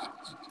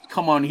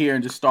come on here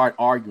and just start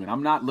arguing.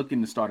 I'm not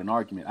looking to start an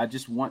argument. I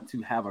just want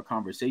to have a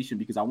conversation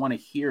because I want to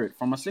hear it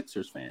from a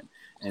Sixers fan.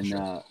 And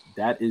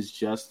that is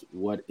just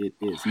what it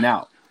is.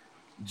 Now,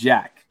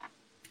 Jack,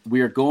 we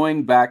are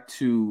going back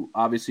to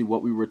obviously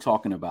what we were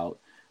talking about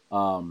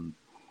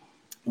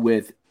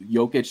with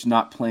Jokic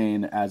not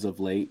playing as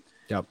of late.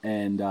 Yep.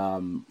 And,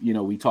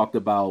 we talked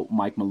about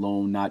Mike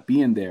Malone not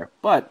being there.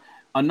 But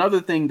another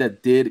thing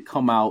that did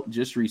come out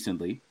just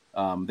recently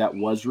that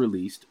was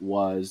released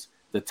was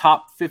the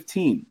top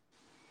 15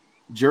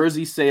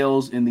 jersey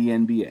sales in the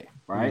NBA,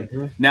 right?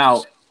 Mm-hmm.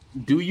 Now,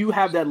 do you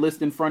have that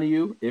list in front of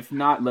you? If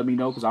not, let me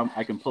know, because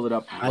I can pull it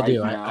up right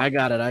now. I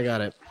got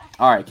it.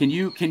 All right. Can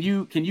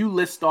you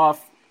list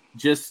off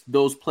just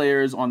those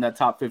players on that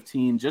top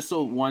 15, just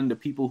so the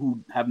people who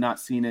have not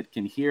seen it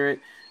can hear it,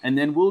 and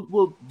then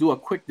we'll do a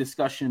quick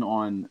discussion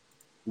on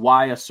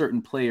why a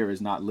certain player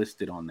is not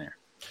listed on there.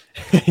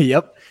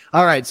 Yep.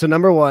 All right. So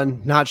number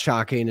 1, not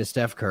shocking, is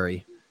Steph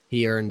Curry.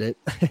 He earned it.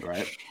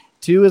 Right.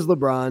 2 is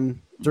LeBron.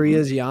 3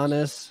 is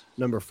Giannis.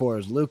 Number 4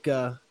 is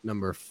Luka.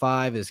 Number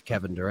 5 is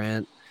Kevin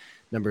Durant.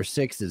 Number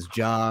 6 is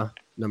Ja.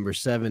 Number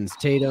 7 is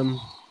Tatum.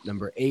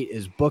 Number 8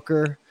 is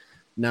Booker.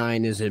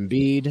 9 is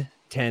Embiid.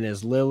 10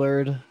 is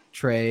Lillard.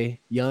 Trae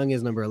Young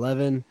is number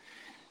 11.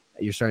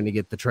 You're starting to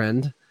get the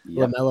trend.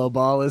 Yep. LaMelo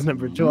Ball is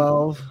number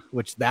 12,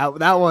 which that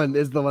one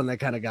is the one that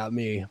kind of got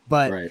me.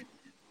 But right.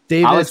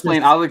 Davis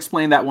I'll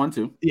explain that one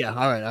too. Yeah,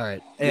 all right.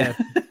 And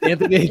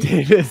Anthony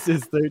Davis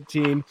is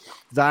 13,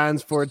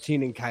 Zion's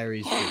 14, and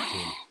Kyrie's 15.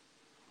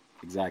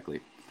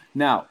 Exactly.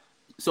 Now,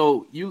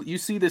 so you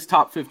see this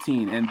top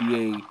 15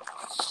 NBA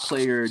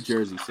player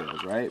jersey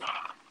sales, right?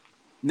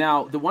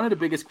 Now, one of the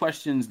biggest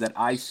questions that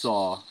I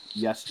saw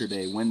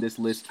yesterday when this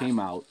list came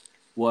out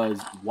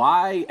was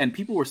why, and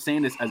people were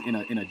saying this as in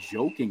a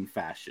joking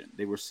fashion.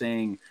 They were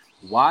saying,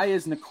 why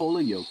is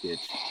Nikola Jokic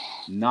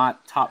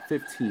not top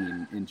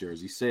 15 in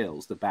jersey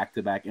sales, the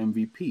back-to-back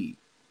MVP?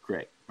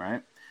 Great,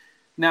 right?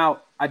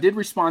 Now, I did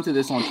respond to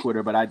this on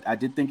Twitter, but I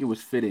did think it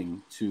was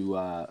fitting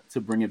to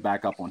bring it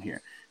back up on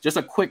here. Just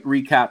a quick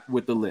recap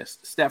with the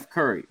list. Steph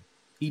Curry,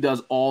 he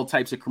does all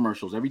types of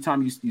commercials. Every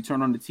time you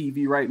turn on the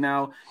TV right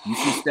now, you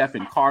see Steph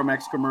in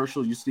CarMax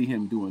commercials. You see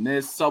him doing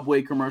this,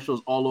 Subway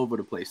commercials, all over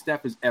the place.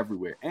 Steph is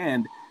everywhere.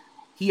 And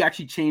he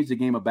actually changed the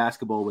game of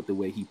basketball with the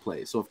way he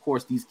plays. So, of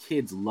course, these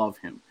kids love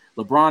him.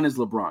 LeBron is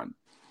LeBron.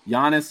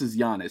 Giannis is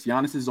Giannis.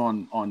 Giannis is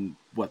on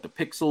the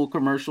Pixel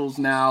commercials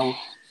now.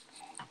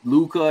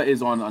 Luka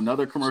is on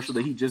another commercial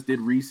that he just did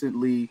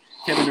recently.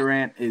 Kevin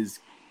Durant is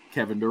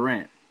Kevin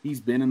Durant. He's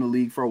been in the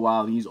league for a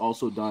while. He's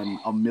also done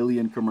a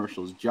million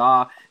commercials.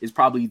 Ja is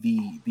probably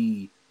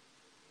the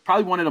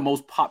probably one of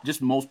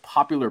the most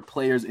popular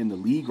players in the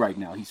league right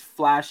now. He's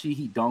flashy.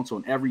 He dunks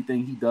on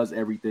everything. He does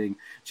everything.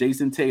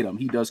 Jason Tatum,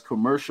 he does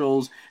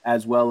commercials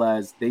as well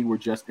as they were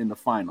just in the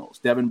finals.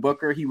 Devin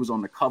Booker, he was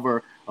on the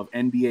cover of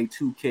NBA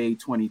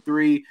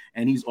 2K23,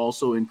 and he's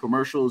also in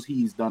commercials.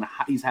 He's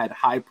had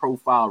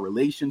high-profile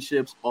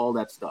relationships, all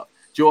that stuff.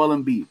 Joel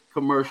Embiid,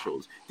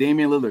 commercials.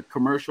 Damian Lillard,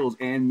 commercials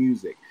and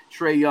music.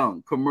 Trae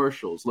Young,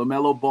 commercials.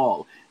 LaMelo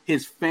Ball,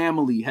 his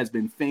family has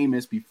been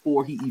famous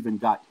before he even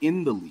got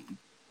in the league.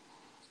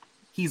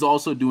 He's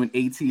also doing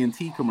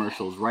AT&T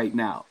commercials right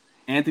now.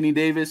 Anthony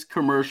Davis,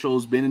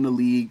 commercials, been in the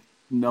league,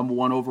 number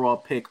 1 overall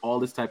pick, all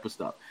this type of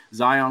stuff.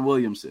 Zion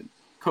Williamson,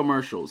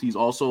 commercials. He's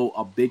also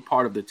a big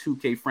part of the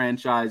 2K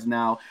franchise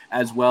now,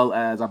 as well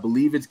as I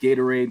believe it's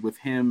Gatorade with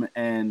him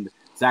and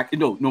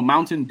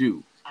Mountain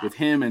Dew with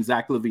him and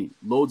Zach LaVine.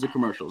 Loads of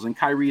commercials. And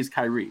Kyrie is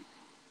Kyrie.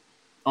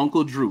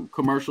 Uncle Drew,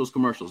 commercials.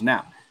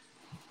 Now,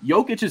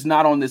 Jokic is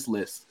not on this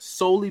list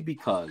solely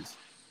because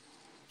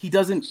he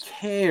doesn't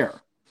care.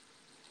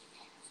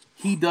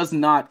 He does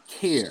not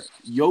care.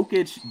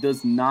 Jokic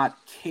does not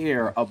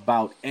care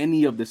about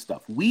any of this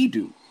stuff. We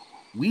do.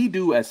 We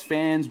do as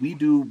fans. We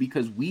do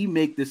because we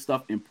make this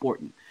stuff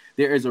important.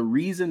 There is a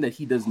reason that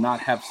he does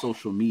not have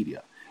social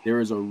media. There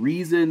is a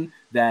reason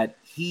that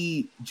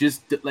he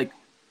just, like,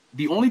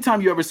 the only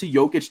time you ever see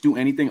Jokic do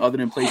anything other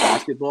than play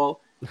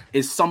basketball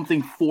is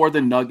something for the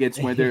Nuggets,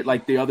 where they're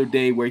like the other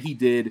day where he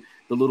did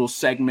the little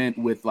segment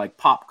with like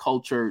pop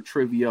culture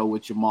trivia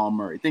with Jamal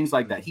Murray, things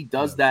like that. He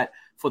does that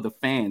for the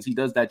fans. He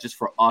does that just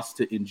for us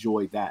to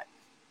enjoy that.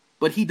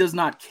 But he does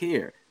not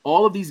care.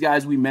 All of these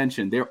guys we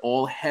mentioned, they're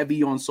all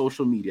heavy on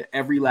social media,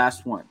 every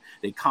last one.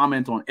 They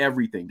comment on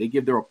everything. They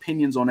give their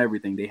opinions on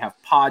everything. They have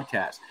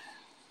podcasts.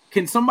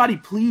 Can somebody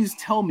please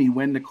tell me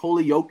when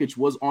Nikola Jokic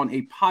was on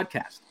a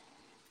podcast?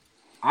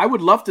 I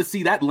would love to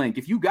see that link.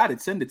 If you got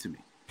it, send it to me.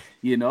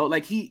 You know,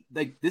 that's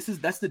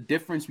the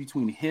difference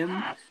between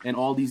him and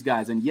all these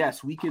guys. And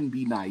yes, we can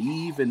be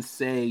naive and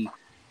say,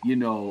 you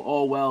know,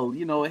 oh, well,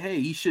 you know, hey,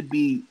 he should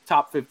be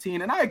top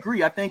 15. And I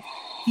agree. I think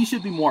he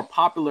should be more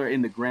popular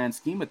in the grand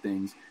scheme of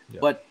things. Yeah.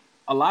 But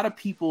a lot of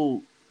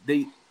people,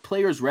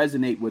 players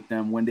resonate with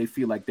them when they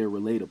feel like they're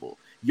relatable.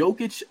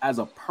 Jokic as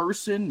a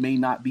person may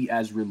not be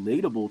as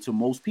relatable to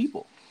most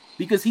people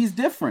because he's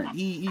different.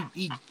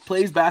 He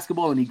plays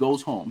basketball and he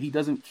goes home. He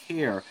doesn't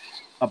care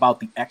about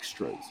the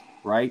extras.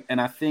 Right. And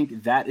I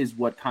think that is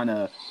what kind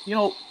of, you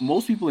know,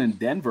 most people in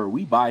Denver,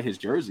 we buy his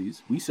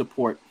jerseys. We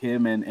support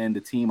him and the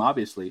team,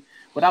 obviously.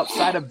 But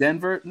outside of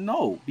Denver,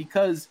 no,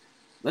 because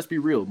let's be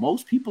real.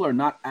 Most people are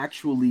not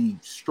actually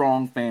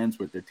strong fans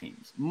with their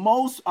teams.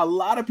 A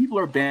lot of people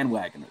are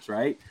bandwagoners.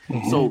 Right.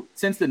 Mm-hmm. So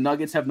since the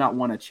Nuggets have not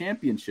won a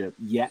championship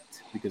yet,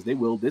 because they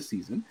will this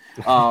season,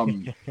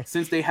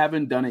 since they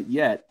haven't done it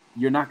yet,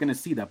 you're not going to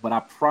see that. But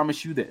I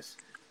promise you this,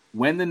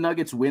 when the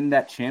Nuggets win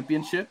that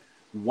championship,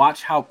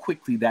 watch how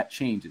quickly that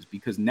changes,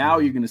 because now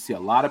you're going to see a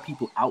lot of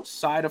people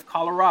outside of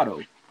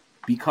Colorado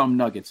become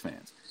Nuggets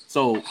fans.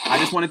 So I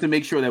just wanted to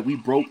make sure that we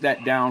broke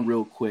that down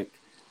real quick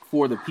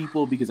for the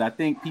people, because I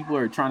think people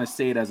are trying to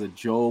say it as a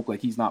joke,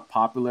 like he's not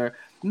popular.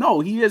 No,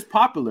 he is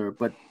popular,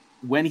 but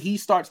when he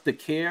starts to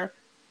care,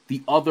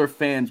 the other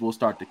fans will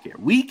start to care.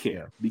 We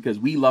care because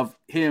we love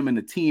him and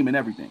the team and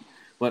everything.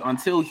 But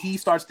until he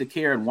starts to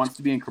care and wants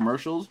to be in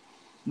commercials,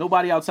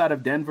 nobody outside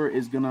of Denver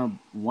is going to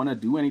want to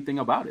do anything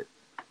about it.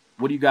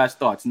 What do you guys'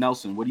 thoughts,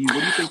 Nelson? What do you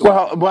think?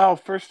 Well,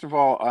 first of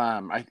all,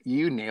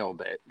 you nailed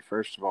it.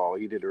 First of all,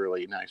 you did a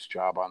really nice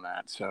job on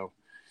that. So,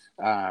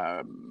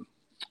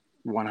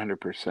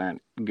 100%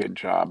 good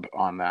job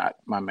on that,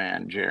 my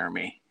man,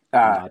 Jeremy.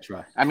 I'll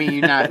try. I mean,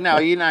 you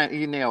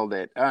nailed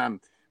it.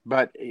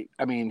 But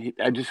I mean,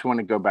 I just want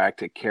to go back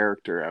to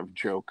character of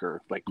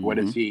Joker. Like, what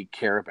does he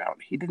care about?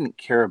 He didn't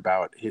care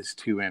about his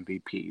 2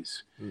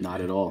 MVPs. Not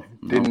at all.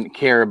 No. Didn't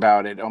care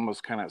about it.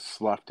 Almost kind of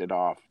sloughed it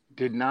off.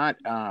 Did not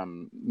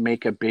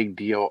make a big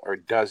deal, or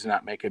does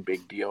not make a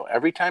big deal.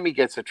 Every time he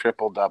gets a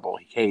triple-double,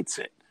 he hates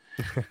it.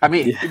 I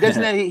mean, he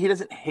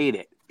doesn't hate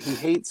it. He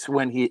hates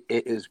when it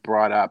is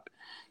brought up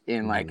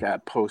in like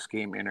a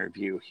post-game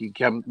interview. He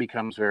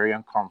becomes very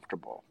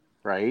uncomfortable,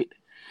 right?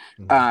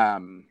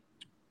 When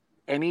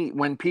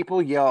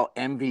people yell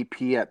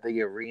MVP at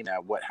the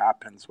arena, what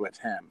happens with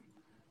him?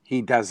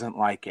 He doesn't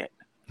like it.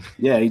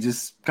 Yeah, he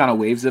just kind of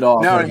waves it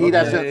off. No, he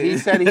doesn't. He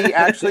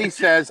actually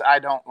says, I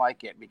don't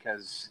like it,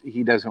 because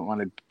he doesn't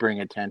want to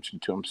bring attention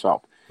to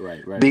himself.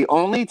 Right. The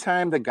only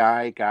time the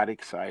guy got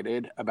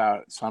excited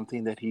about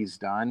something that he's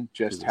done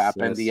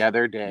happened the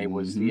other day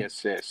was the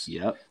assist.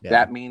 Yep.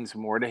 That means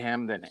more to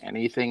him than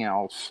anything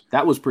else.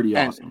 That was pretty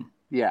awesome.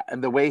 Yeah,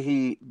 and the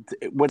way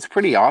what's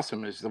pretty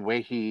awesome is the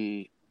way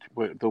he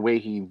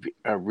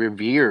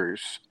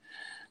reveres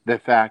the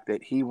fact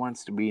that he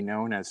wants to be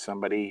known as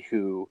somebody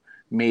who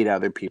made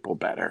other people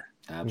better.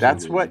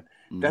 Absolutely.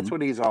 That's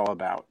what he's all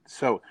about.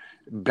 So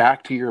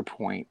back to your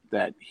point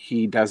that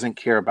he doesn't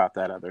care about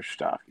that other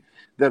stuff.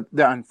 The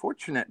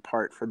unfortunate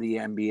part for the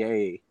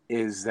NBA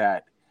is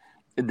that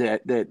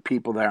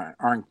people that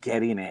aren't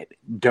getting it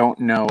don't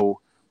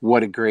know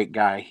what a great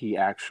guy he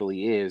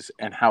actually is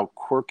and how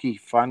quirky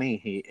funny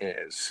he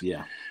is.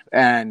 Yeah.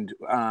 And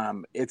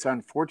it's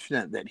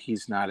unfortunate that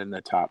he's not in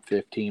the top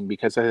 15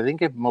 because I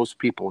think if most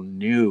people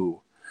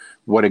knew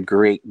what a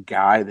great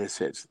guy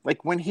this is,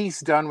 like when he's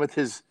done with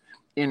his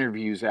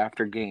interviews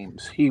after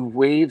games, he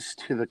waves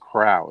to the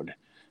crowd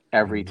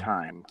every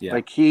time. Yeah.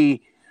 Like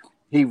he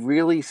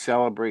really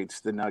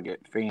celebrates the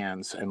Nugget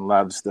fans and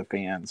loves the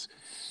fans.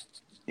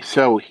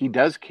 So he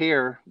does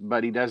care,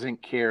 but he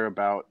doesn't care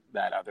about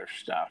that other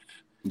stuff.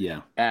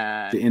 Yeah.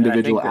 And the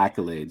individual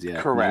accolades.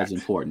 Yeah. Correct. Not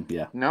as important.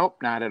 Yeah. Nope,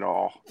 not at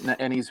all.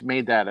 And he's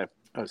made that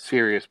a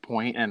serious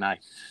point, and I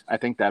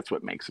think that's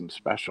what makes him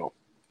special.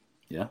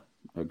 Yeah.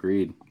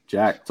 Agreed.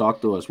 Jack,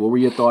 talk to us. What were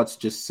your thoughts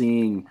just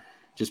seeing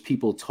just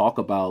people talk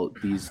about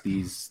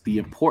the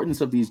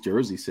importance of these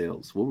jersey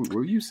sales? What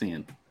were you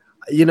seeing?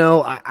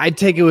 I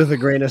take it with a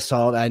grain of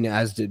salt, and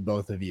as did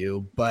both of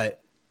you, but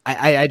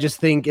I just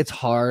think it's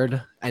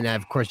hard, and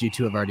of course you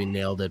two have already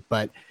nailed it,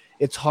 but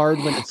it's hard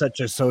when it's such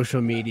a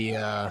social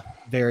media,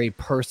 very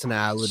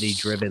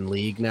personality-driven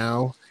league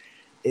now,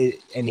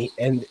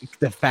 and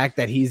the fact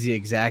that he's the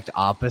exact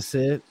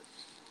opposite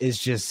is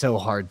just so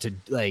hard to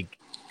like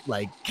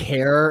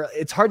care.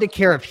 It's hard to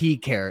care if he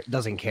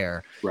doesn't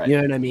care. Right. You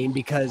know what I mean?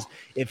 Because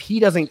if he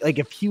doesn't, like,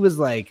 if he was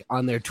like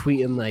on there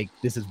tweeting like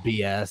this is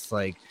BS,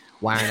 like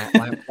why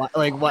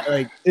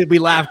we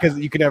laugh because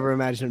you could never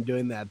imagine him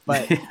doing that.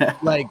 But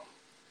like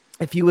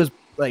if he was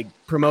like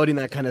promoting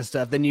that kind of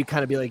stuff, then you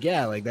kind of be like,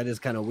 yeah, like that is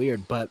kind of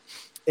weird. But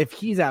if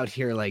he's out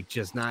here like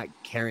just not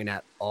caring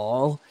at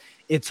all,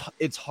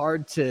 it's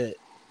hard to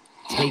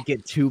take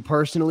it too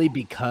personally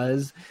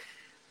because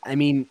I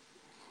mean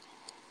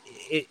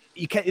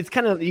you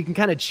can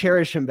kind of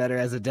cherish him better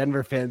as a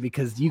Denver fan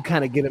because you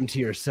kind of get him to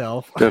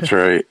yourself. That's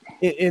right.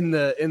 in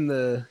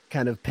the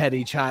kind of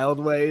petty child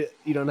way.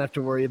 You don't have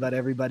to worry about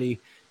everybody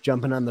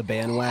jumping on the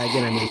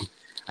bandwagon. I mean,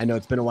 I know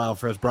it's been a while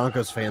for us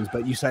Broncos fans,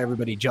 but you saw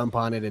everybody jump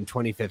on it in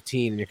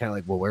 2015 and you're kind of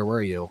like, well, where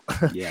were you?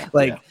 Yeah.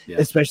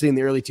 Especially in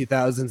the early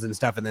 2000s and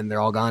stuff. And then they're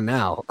all gone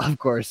now, of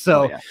course.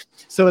 So,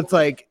 So it's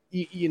like,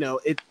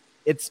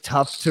 it's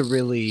tough to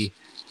really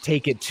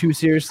take it too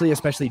seriously,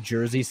 especially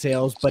jersey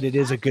sales, but it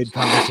is a good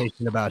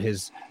conversation about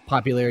his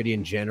popularity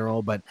in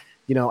general. But,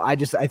 I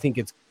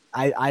think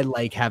I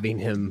like having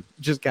him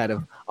just kind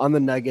of on the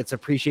Nuggets,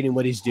 appreciating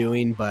what he's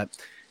doing, but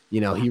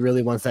he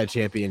really wants that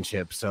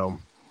championship. So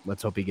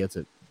let's hope he gets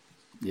it.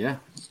 Yeah,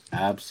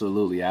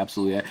 absolutely.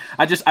 Absolutely.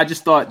 I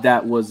just thought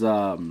that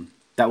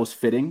was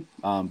fitting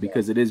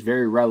because it is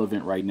very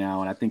relevant right now.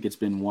 And I think it's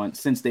been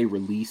since they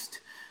released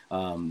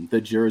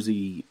the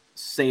jersey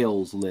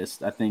sales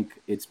list. I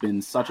think it's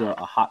been such a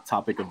hot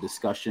topic of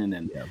discussion,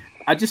 and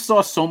I just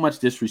saw so much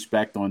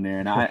disrespect on there.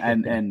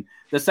 And and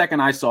the second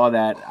I saw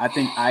that, I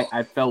think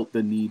I felt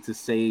the need to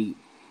say,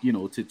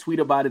 to tweet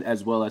about it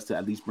as well as to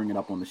at least bring it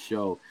up on the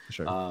show.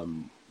 Sure.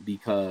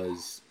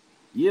 Because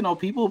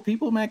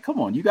people, man, come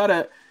on,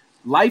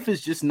 life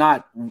is just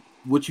not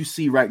what you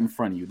see right in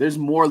front of you. There's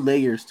more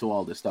layers to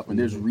all this stuff, and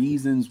there's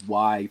reasons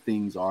why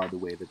things are the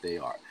way that they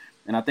are.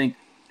 And I think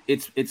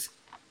it's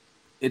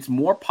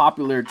more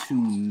popular to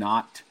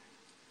not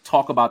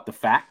talk about the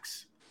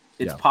facts.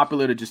 It's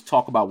popular to just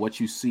talk about what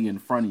you see in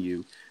front of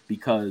you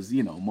because,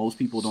 most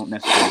people don't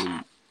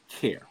necessarily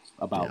care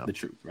about the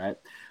truth, right?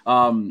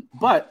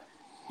 But,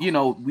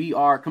 we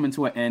are coming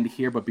to an end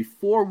here. But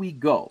before we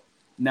go,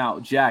 now,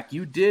 Jack,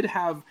 you did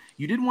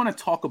want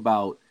to talk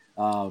about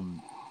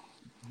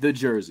the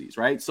jerseys,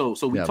 right? So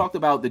we talked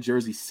about the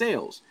jersey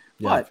sales.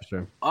 But for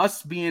sure.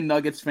 Us being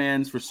Nuggets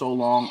fans for so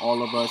long,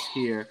 all of us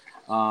here,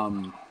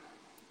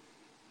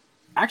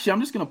 actually, I'm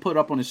just going to put it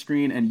up on the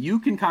screen, and you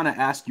can kind of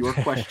ask your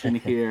question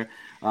here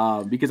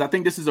because I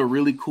think this is a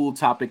really cool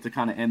topic to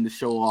kind of end the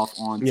show off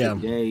on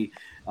today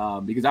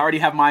because I already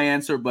have my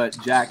answer, but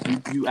Jack,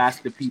 you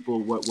ask the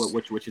people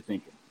what you're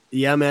thinking.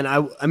 Yeah, man.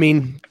 I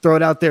mean, throw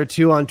it out there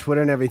too on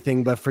Twitter and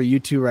everything. But for you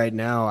two right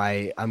now,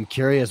 I'm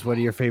curious. What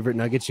are your favorite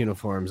Nuggets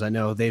uniforms? I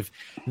know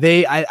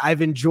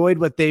I've enjoyed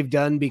what they've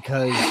done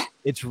because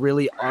it's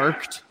really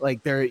arced.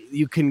 Like there's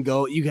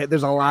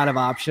a lot of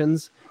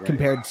options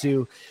compared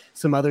to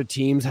some other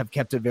teams have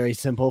kept it very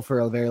simple for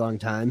a very long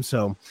time.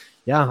 So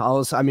yeah,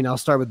 I'll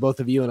start with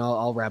both of you and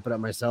I'll wrap it up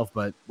myself.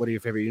 But what are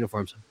your favorite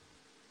uniforms?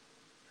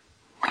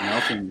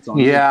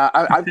 Yeah,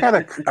 I've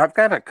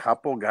got a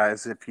couple,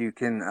 guys, if you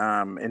can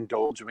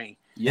indulge me.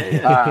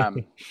 Yeah.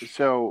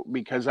 So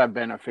because I've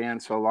been a fan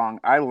so long,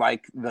 I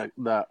like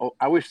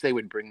I wish they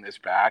would bring this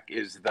back,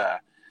 is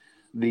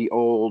the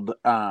old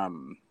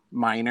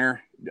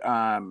minor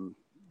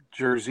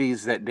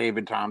jerseys that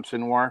David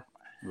Thompson wore.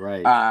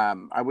 Right.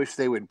 I wish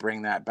they would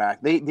bring that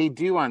back. They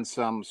do on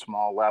some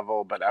small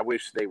level, but I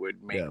wish they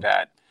would make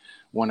that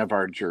one of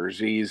our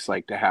jerseys,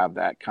 like to have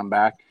that come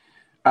back.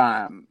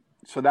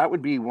 So that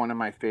would be one of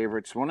my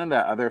favorites. One of the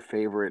other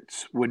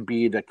favorites would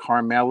be the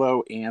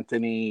Carmelo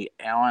Anthony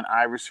Allen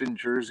Iverson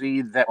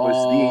jersey. That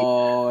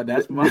was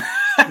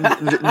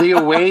the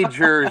away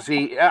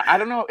jersey. I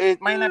don't know.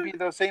 It might not be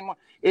the same one.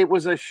 It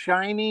was a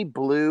shiny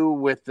blue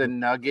with the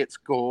Nuggets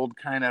gold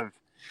kind of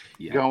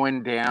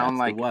going down.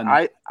 That's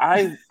like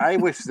I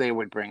wish they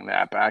would bring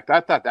that back.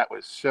 I thought that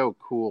was so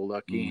cool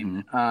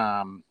looking.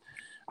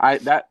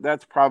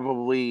 That's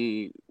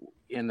probably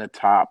in the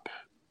top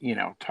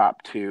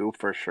 2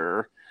 for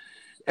sure.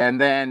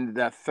 And then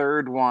the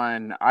third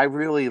one, I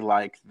really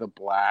like the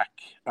black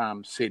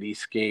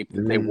cityscape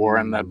that they wore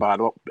in the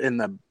bottle in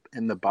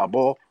the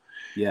bubble.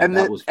 Yeah, and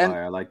that was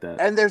fire. I like that.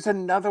 And there's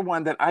another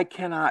one that I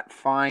cannot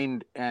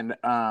find, and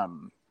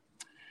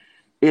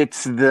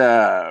it's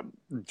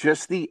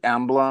just the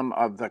emblem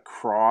of the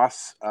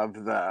cross of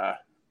the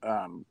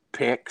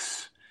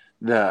picks.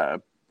 I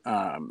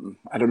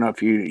don't know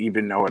if you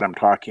even know what I'm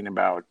talking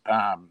about.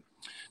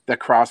 The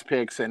cross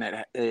picks,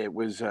 and it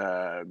was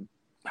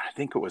I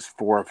think it was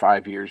 4 or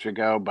 5 years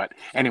ago. But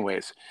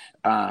anyways,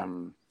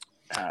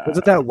 was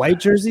it that white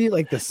jersey,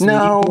 like the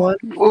one?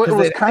 Well, it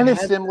was kind of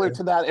similar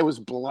to that. It was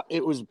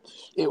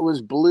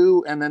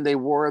blue, and then they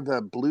wore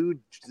the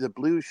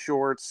blue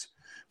shorts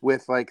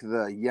with like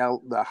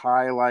the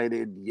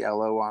highlighted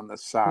yellow on the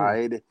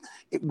side.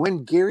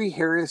 When Gary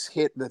Harris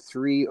hit the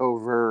 3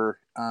 over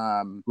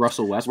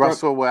Russell Westbrook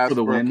for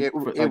the win,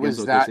 it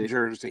was that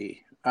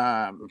jersey.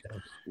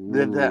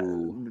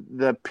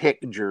 The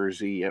pick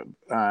jersey,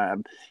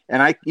 and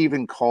I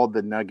even called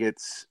the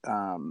Nuggets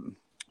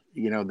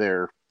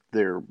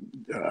their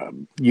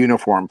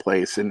uniform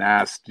place and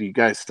asked, "Do you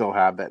guys still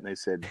have that?" And they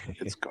said,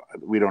 "It's gone.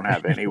 We don't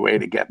have any way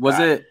to get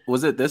that."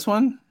 Was it this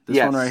one? This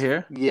one right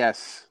here?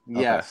 Yes.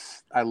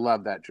 I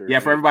love that jersey.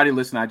 Yeah, for everybody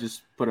listening, I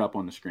just put it up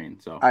on the screen.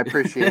 So I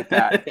appreciate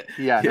that.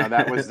 Yeah, no,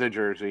 that was the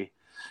jersey.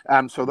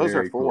 So those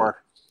are 4. Cool.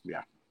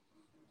 Yeah.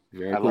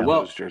 Very cool.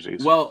 Well, those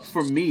jerseys. Well,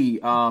 for me,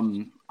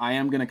 I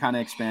am gonna kind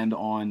of expand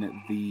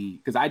on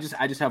because I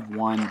just have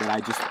one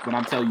that when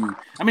I'm telling you,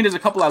 I mean, there's a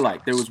couple I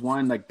like. There was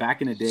one like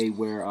back in the day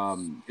where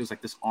it was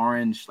like this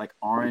orange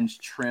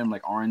trim,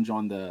 like orange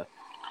on the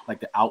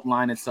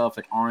outline itself,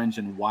 like orange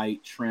and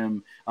white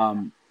trim.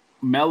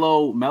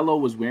 Melo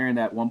was wearing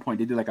that at one point.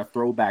 They did like a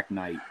throwback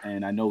night,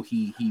 and I know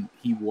he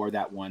wore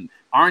that one.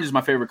 Orange is my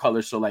favorite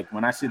color, so like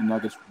when I see the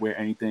Nuggets wear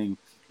anything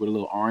with a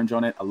little orange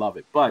on it, I love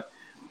it. But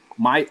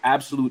my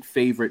absolute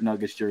favorite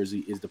Nuggets jersey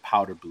is the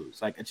powder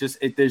blues. Like there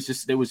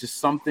was just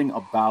something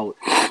about,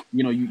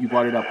 you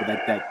brought it up with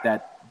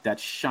that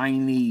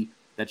shiny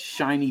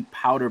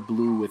powder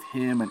blue with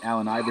him and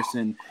Allen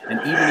Iverson. And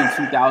even in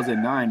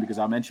 2009, because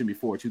I mentioned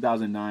before,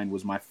 2009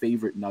 was my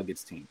favorite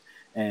Nuggets team.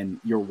 And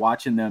you're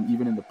watching them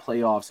even in the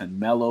playoffs, and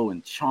Melo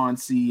and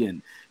Chauncey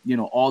and,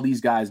 all these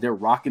guys, they're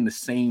rocking the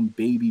same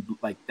baby.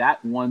 Like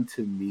that one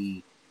to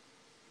me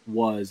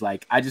was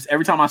like,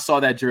 every time I saw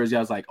that jersey, I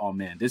was like, oh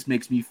man, this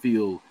makes me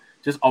feel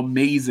just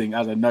amazing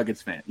as a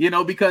Nuggets fan,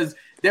 because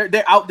they're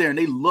out there and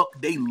they look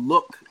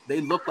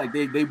like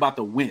they about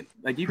to win.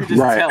 Like you can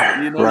just tell,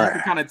 you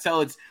can kind of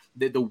tell it's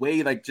the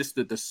way, like just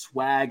the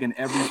swag and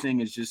everything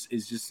is just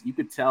you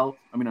could tell.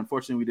 I mean,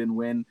 unfortunately we didn't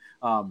win.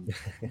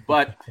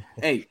 But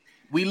hey,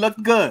 we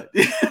looked good.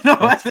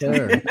 Yes,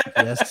 sir.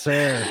 Yes,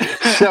 sir.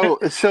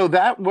 So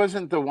that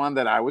wasn't the one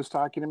that I was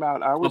talking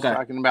about. I was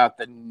talking about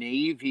the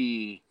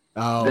Navy.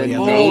 The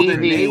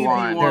Navy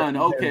one.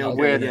 Okay.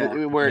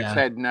 Where it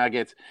said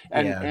Nuggets.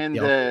 And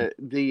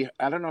the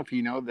I don't know if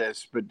you know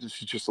this, but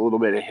this is just a little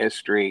bit of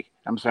history.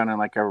 I'm sounding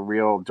like a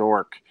real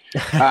dork.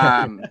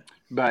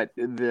 But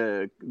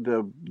the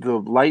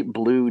light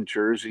blue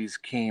jerseys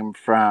came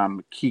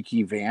from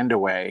Kiki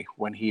Vandeweghe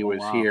when he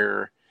was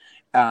here.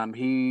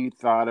 He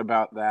thought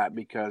about that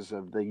because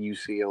of the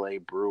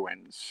UCLA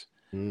Bruins.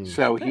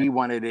 So he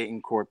wanted to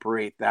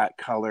incorporate that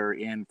color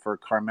in for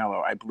Carmelo.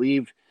 I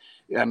believe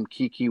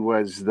Kiki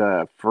was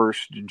the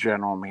first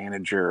general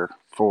manager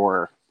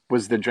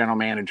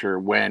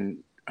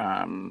when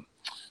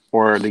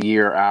or the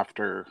year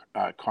after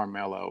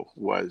Carmelo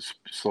was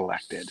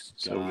selected.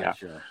 So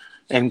gotcha.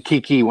 And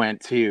Kiki went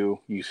to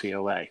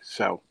UCLA.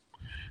 So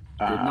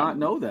did not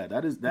know that.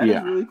 That is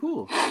really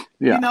cool.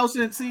 Yeah.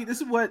 Nelson, see, this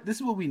is what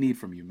we need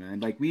from you, man.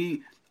 Like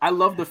I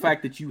love the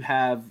fact that you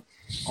have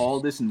all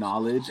this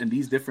knowledge and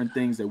these different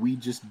things that we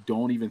just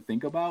don't even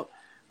think about.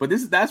 But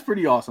that's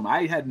pretty awesome.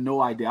 I had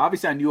no idea.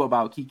 Obviously, I knew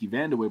about Kiki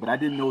Vandeweghe, but I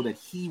didn't know that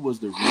he was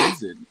the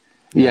reason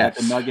that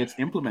the Nuggets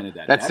implemented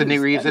that. That's the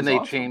reason they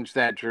changed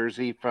that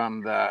jersey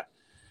from the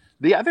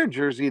other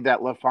jersey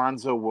that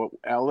LaFonso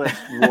Ellis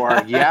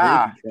wore.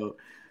 Yeah.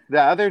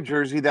 The other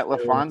jersey that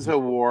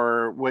LaFonso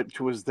wore, which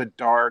was the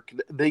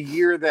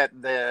year that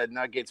the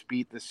Nuggets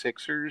beat the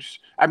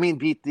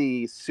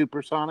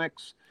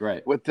Supersonics,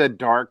 right? With the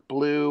dark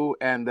blue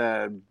and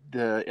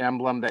the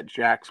emblem that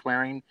Jack's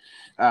wearing,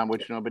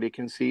 which nobody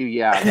can see.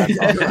 Yeah, that's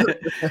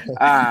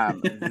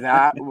awesome.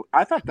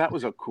 I thought that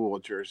was a cool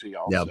jersey,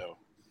 also.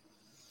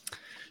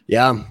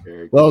 Yeah.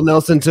 Well,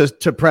 Nelson,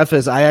 to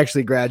preface, I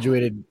actually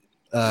graduated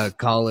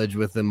college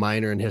with a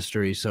minor in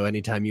history, so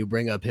anytime you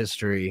bring up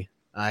history,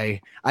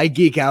 I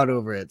geek out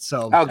over it.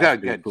 So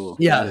good, cool.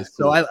 Yeah, cool.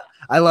 So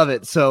I love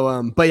it.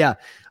 So but yeah,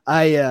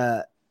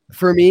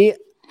 for me,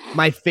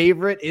 my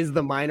favorite is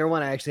the minor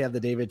one. I actually have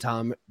the David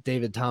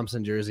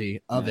Thompson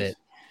jersey of it,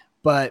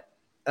 but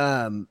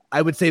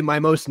I would say my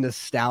most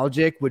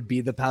nostalgic would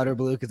be the powder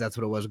blue because that's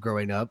what it was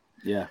growing up.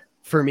 Yeah.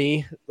 For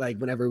me, like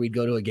whenever we'd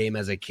go to a game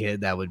as a kid,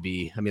 that would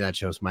be, I mean, that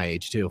shows my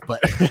age too,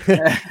 but,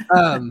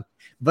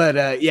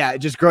 yeah,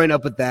 just growing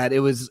up with that, it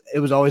was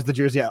always the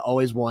jersey I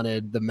always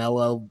wanted, the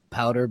mellow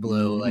powder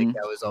blue. Like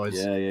that was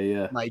always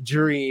my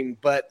dream.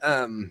 But,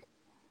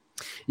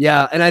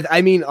 yeah. And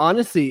I mean,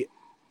 honestly,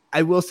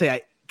 I will say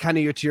I kind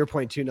of to your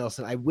point too,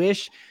 Nelson, I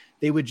wish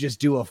they would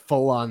just do a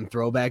full on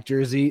throwback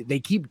jersey.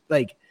 They keep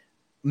like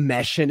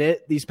meshing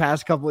it these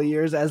past couple of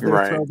years as their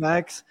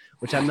throwbacks,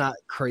 which I'm not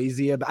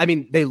crazy about. I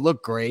mean, they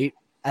look great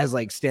as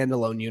like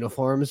standalone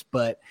uniforms,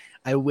 but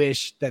I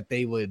wish that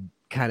they would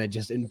kind of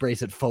just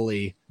embrace it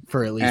fully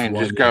for at least and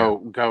one just year.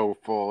 go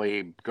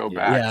fully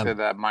back to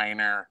the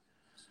minor.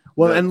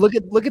 Well, and look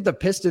at the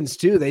Pistons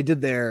too. They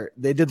did their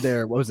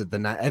what was it?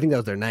 I think that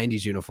was their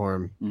 90s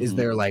uniform is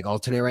their like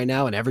alternate right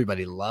now, and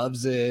everybody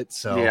loves it.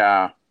 So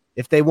yeah.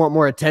 If they want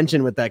more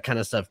attention with that kind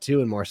of stuff too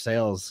and more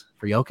sales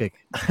for Jokic,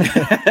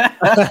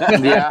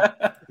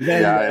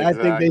 then I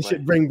think they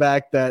should bring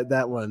back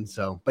that one.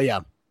 So, but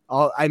yeah,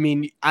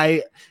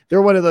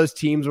 they're one of those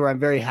teams where I'm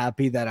very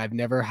happy that I've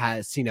never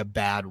seen a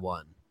bad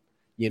one.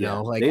 You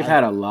know, like they've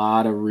had a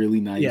lot of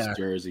really nice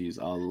jerseys,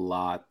 a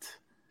lot.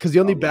 Because the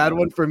only bad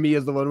one for me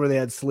is the one where they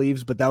had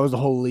sleeves, but that was the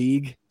whole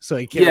league, so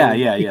you can't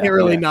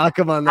really knock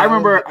them on that. I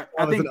remember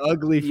that was an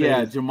ugly phase.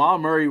 Yeah, Jamal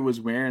Murray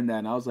was wearing that,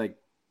 and I was like,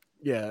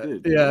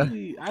 dude,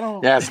 really? I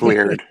don't. That's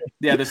weird.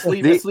 Yeah, the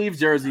sleeve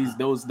jerseys,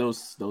 those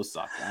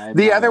suck.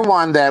 The other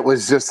one that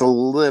was just a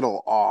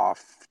little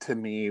off to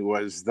me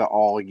was the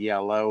all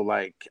yellow.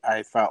 Like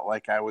I felt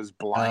like I was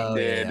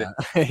blinded.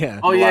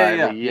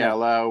 The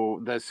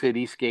yellow, the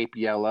cityscape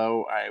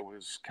yellow. I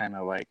was kind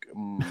of like,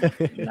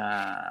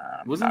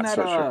 nah. Wasn't that?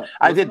 So sure.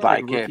 I did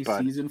like it,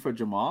 but season for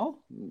Jamal.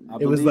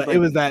 It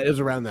was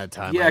around that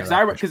time. Yeah,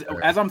 because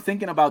as I'm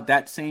thinking about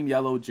that same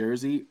yellow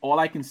jersey, all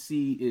I can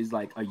see is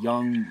like a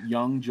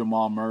young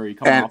Jamal Murray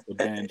coming off the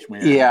bench.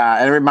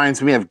 Yeah, it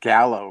reminds me of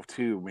Gallo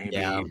too. Maybe.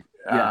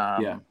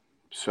 Yeah.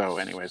 So,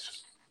 anyways.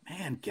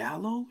 Man,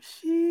 Gallo,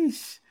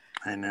 sheesh.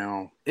 I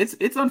know it's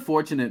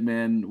unfortunate,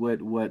 man.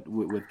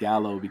 With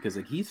Gallo because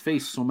like he's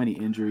faced so many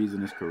injuries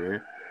in his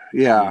career.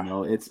 Yeah, you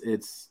know,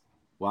 it's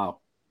wow.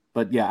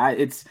 But yeah,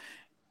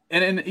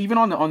 and even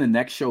on the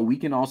next show we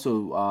can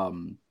also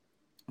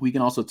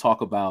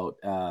talk about.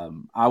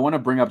 I want to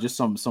bring up just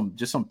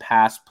some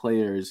past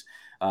players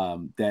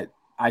that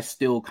I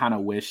still kind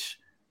of wish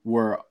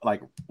were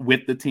like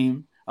with the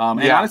team.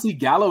 And honestly,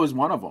 Gallo is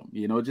one of them.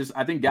 You know,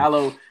 I think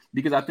Gallo.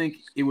 Because I think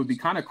it would be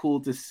kind of cool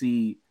to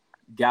see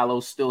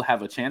Gallo still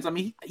have a chance. I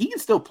mean, he can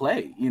still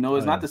play. You know,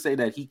 it's not to say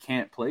that he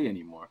can't play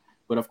anymore.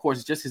 But, of course,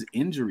 it's just his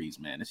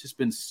injuries, man. It's just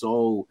been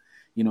so,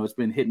 you know, it's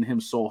been hitting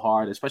him so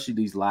hard, especially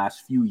these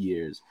last few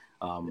years.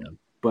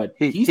 But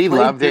he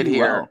loved it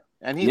here. Well.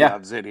 And he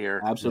loves it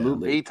here.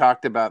 Absolutely. He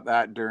talked about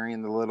that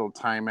during the little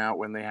timeout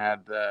when they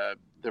had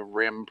the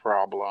rim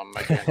problem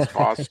against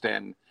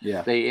Boston.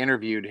 They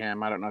interviewed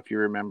him. I don't know if you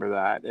remember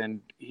that.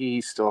 And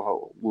he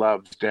still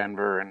loves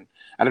Denver. And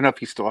I don't know if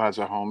he still has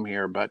a home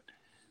here, but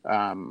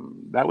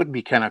that would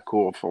be kind of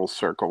cool, full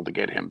circle, to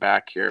get him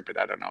back here. But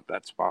I don't know if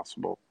that's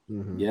possible.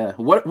 Mm-hmm. Yeah.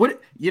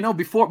 What you know,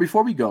 before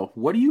we go,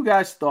 what are you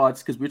guys'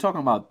 thoughts? Because we're talking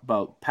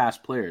about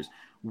past players.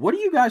 What are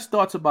you guys'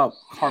 thoughts about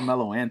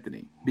Carmelo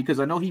Anthony? Because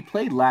I know he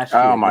played last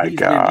year. Oh my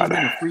God. He's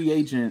been a free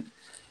agent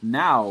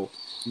now.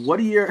 What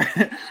are your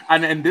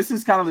and this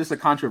is kind of just a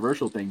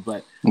controversial thing,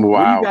 but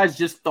what are you guys'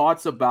 just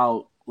thoughts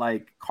about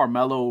like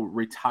Carmelo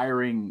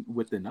retiring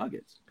with the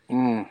Nuggets?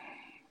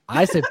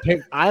 I said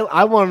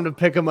I want him to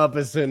pick him up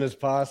as soon as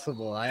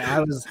possible.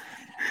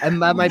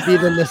 And that might be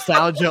the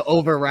nostalgia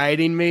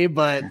overriding me,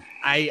 but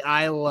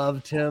I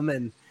loved him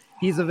and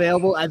he's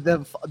available.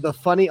 The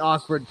funny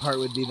awkward part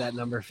would be that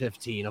number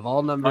 15 of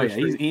all numbers. Oh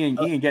yeah, he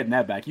ain't getting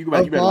that back. You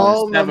better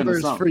all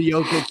numbers for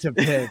Jokic to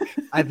pick.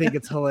 I think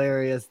it's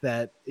hilarious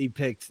that he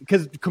picked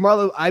because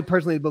Carmelo. I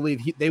personally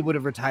believe they would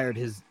have retired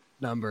his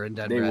number in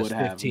Denver. They would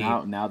as 15.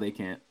 have. Now they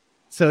can't.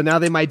 So now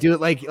they might do it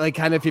like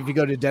kind of if you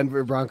go to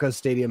Denver Broncos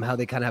Stadium, how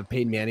they kind of have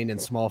Peyton Manning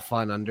and small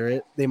fun under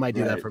it. They might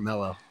do that for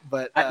Melo.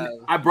 But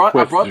I brought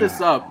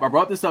this up. I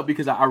brought this up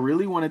because I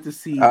really wanted to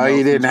see. Oh,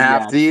 you didn't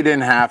have to. You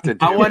didn't have to.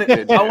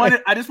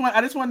 I just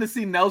wanted to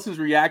see Nelson's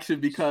reaction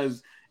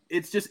because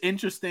it's just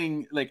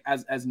interesting. Like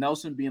as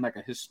Nelson being like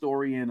a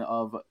historian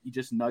of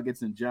just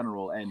Nuggets in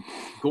general and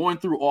going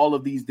through all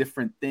of these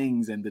different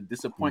things and the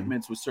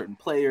disappointments with certain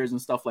players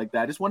and stuff like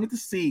that. I just wanted to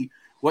see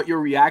what your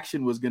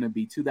reaction was going to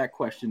be to that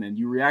question, and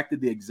you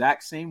reacted the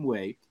exact same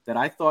way that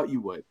I thought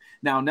you would.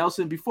 Now,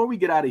 Nelson, before we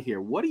get out of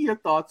here, what are your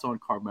thoughts on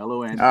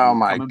Carmelo Anthony? Oh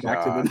my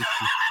God!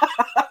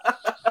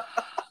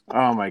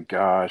 Oh my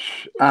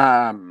gosh!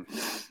 I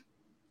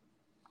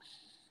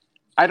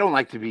don't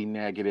like to be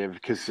negative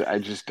because I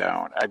just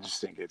don't. I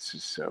just think it's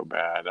just so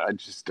bad. I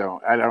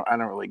don't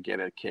really get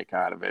a kick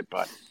out of it.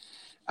 But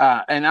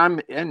And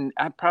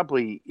I'm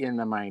probably in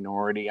the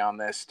minority on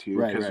this too,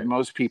 because Right.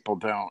 most people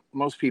don't.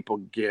 Most people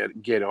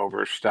get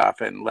over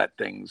stuff and let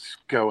things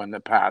go in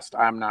the past.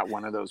 I'm not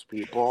one of those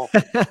people.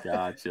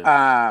 Gotcha.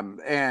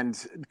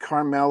 And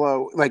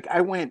Carmelo, like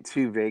I went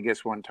to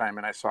Vegas one time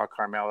and I saw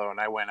Carmelo and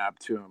I went up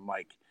to him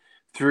like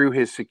through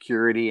his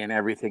security and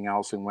everything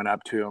else and went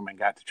up to him and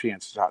got the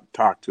chance to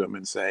talk to him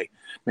and say,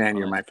 man,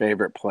 you're my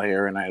favorite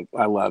player and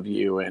I love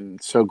you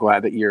and so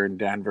glad that you're in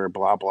Denver,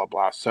 blah, blah,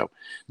 blah. So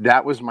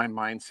that was my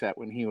mindset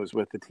when he was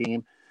with the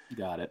team.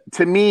 Got it.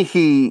 To me,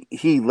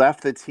 he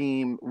left the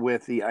team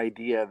with the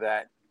idea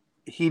that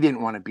he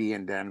didn't want to be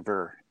in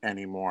Denver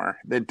anymore,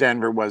 that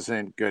Denver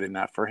wasn't good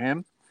enough for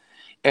him.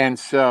 And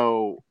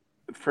so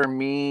for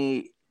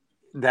me,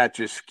 that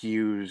just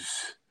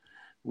skews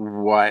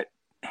what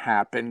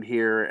happened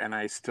here. And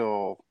I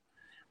still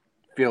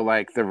feel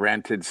like the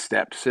rented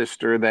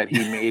stepsister that he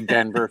made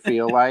Denver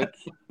feel like.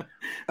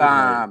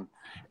 Right.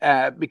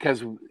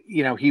 Because,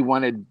 he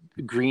wanted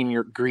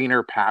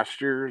greener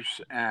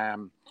pastures.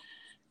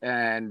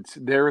 And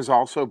there is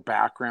also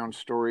background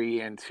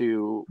story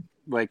into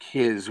like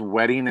his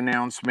wedding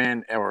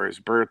announcement or his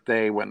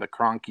birthday when the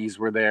Cronkies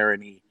were there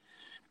and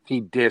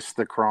he dissed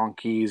the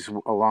Cronkies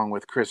along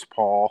with Chris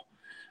Paul.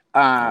 Oh,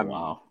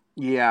 wow.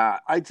 Yeah,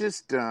 I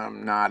just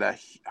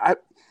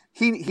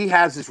he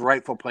has his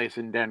rightful place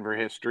in Denver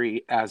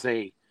history as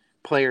a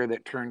player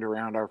that turned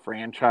around our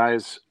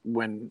franchise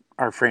when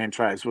our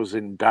franchise was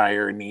in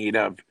dire need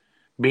of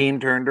being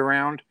turned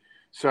around.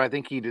 So I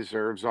think he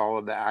deserves all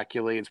of the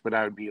accolades, but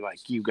I would be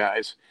like you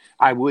guys.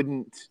 I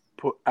wouldn't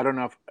put, I don't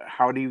know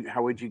how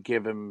would you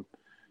give him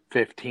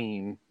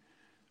 15?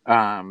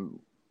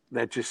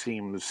 That just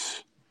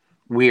seems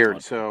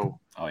weird. So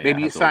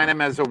maybe you sign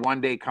him as a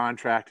 1-day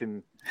contract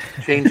and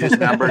change his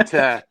number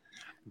to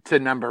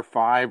number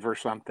 5 or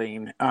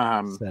something.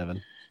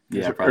 7.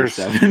 Yeah, probably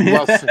 7.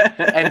 Well,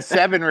 and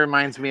 7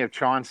 reminds me of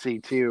Chauncey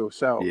too.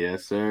 So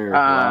yes, sir.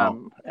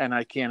 Wow. And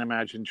I can't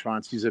imagine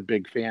Chauncey's a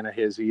big fan of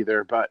his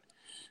either. But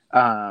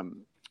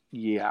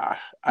yeah,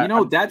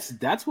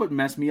 that's what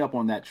messed me up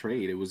on that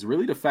trade. It was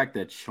really the fact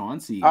that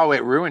Chauncey. Oh,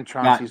 it ruined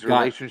Chauncey's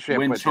relationship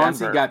when with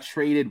Chauncey Denver. got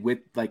traded with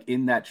like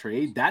in that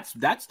trade. That's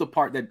the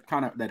part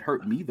that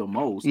hurt me the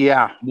most.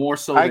 Yeah, more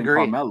so I than agree.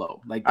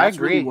 Carmelo. Like that's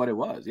really what it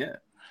was. Yeah.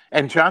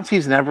 And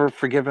Chauncey's never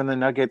forgiven the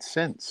Nuggets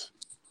since.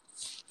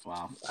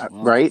 Wow.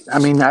 Right? I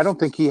mean, I don't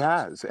think he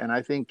has. And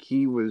I think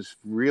he was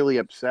really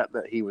upset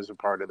that he was a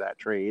part of that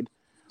trade.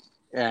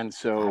 And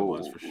so I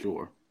was for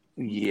sure.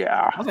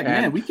 Yeah. I was like,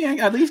 man, we can't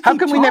at least how come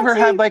Chauncey? We never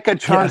had like a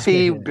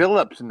Chauncey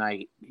Billups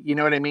night? You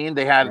know what I mean?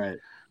 They had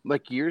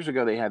like years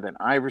ago, they had an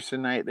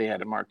Iverson night, they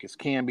had a Marcus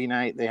Camby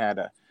night, they had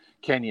a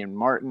Kenyon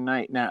Martin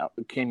night.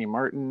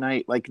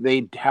 Like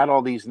they had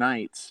all these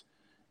nights.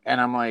 And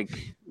I'm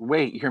like,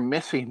 wait, you're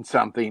missing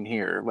something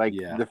here. Like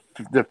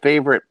the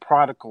favorite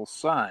prodigal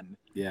son.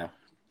 Yeah.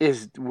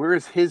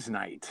 Where's his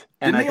night?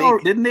 And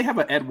didn't they have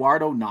an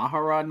Eduardo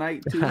Nahara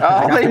night too?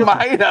 They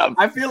might have.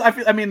 I feel.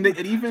 I mean, they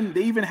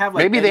even have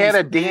like maybe they had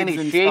a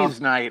Danny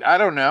Shaves night. I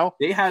don't know.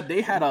 They had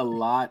a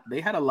lot.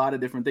 They had a lot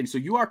of different things. So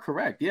you are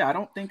correct. Yeah, I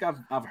don't think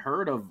I've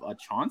heard of a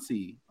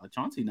Chauncey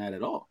night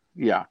at all.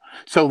 Yeah.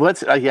 So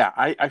let's.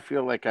 I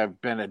feel like I've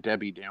been a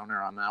Debbie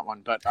Downer on that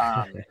one, but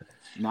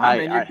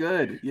man, you're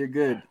good. You're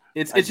good.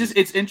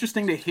 It's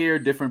interesting to hear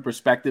different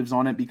perspectives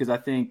on it because I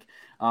think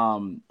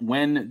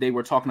when they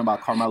were talking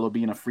about Carmelo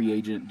being a free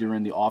agent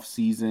during the off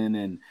season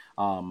and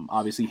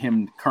obviously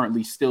him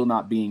currently still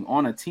not being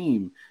on a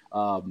team,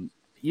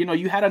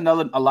 you had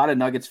a lot of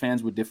Nuggets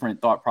fans with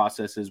different thought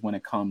processes when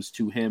it comes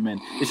to him, and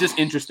it's just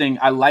interesting.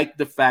 I like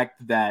the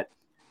fact that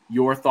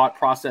your thought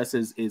process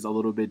is a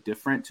little bit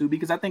different too,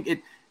 because I think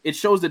it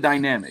shows the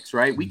dynamics,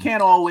 right? We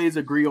can't always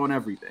agree on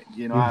everything.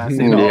 I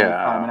say that all the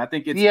time, and I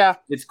think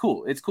it's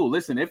cool. It's cool.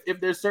 Listen,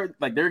 if there's certain,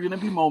 like, there are going to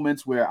be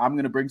moments where I'm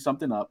going to bring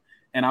something up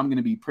and I'm going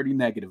to be pretty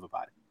negative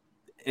about it.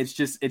 It's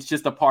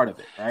just a part of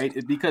it,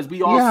 right? Because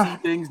we all see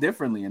things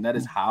differently, and that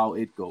is how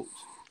it goes.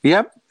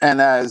 Yep.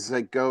 And as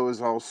it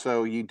goes,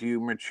 also, you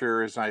do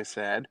mature, as I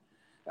said.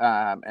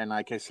 And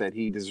like I said,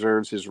 he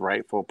deserves his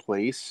rightful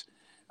place.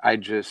 I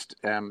just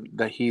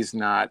that he's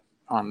not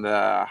on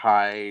the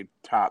high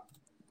top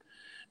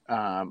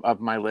of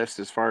my list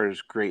as far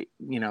as great,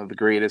 the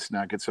greatest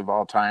Nuggets of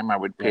all time. I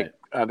would pick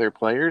other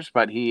players,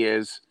 but he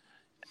is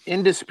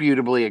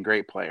indisputably a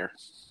great player.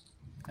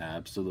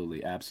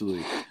 Absolutely.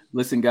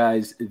 Listen,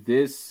 guys,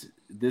 this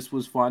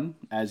was fun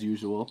as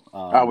usual.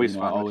 Always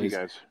fun with you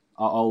guys.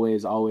 I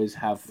always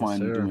have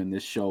fun doing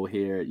this show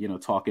here,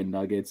 talking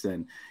Nuggets.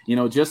 And,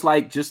 just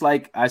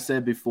like I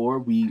said before,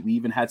 we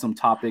even had some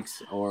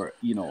topics or,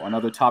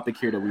 another topic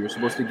here that we were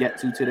supposed to get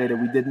to today that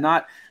we did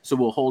not. So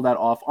we'll hold that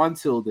off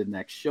until the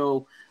next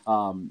show.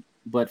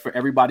 But for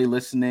everybody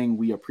listening,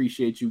 we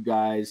appreciate you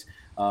guys.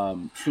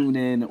 Tune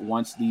in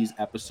once these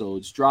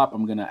episodes drop.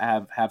 I'm going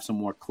to have some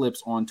more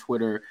clips on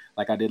Twitter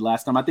like I did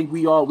last time. I think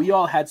we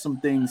all had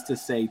some things to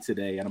say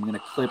today, and I'm going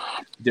to clip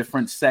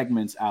different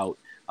segments out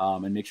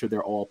and make sure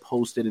they're all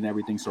posted and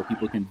everything so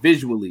people can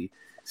visually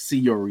see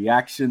your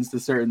reactions to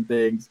certain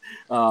things.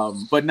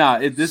 But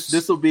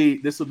this will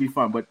be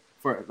fun. But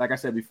for, like I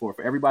said before,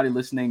 for everybody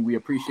listening, we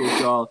appreciate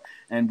y'all,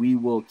 and we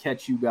will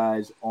catch you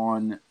guys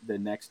on the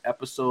next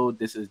episode.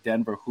 This is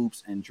Denver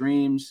Hoops and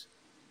Dreams.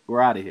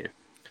 We're out of here.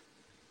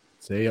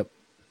 See ya.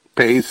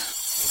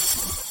 Peace.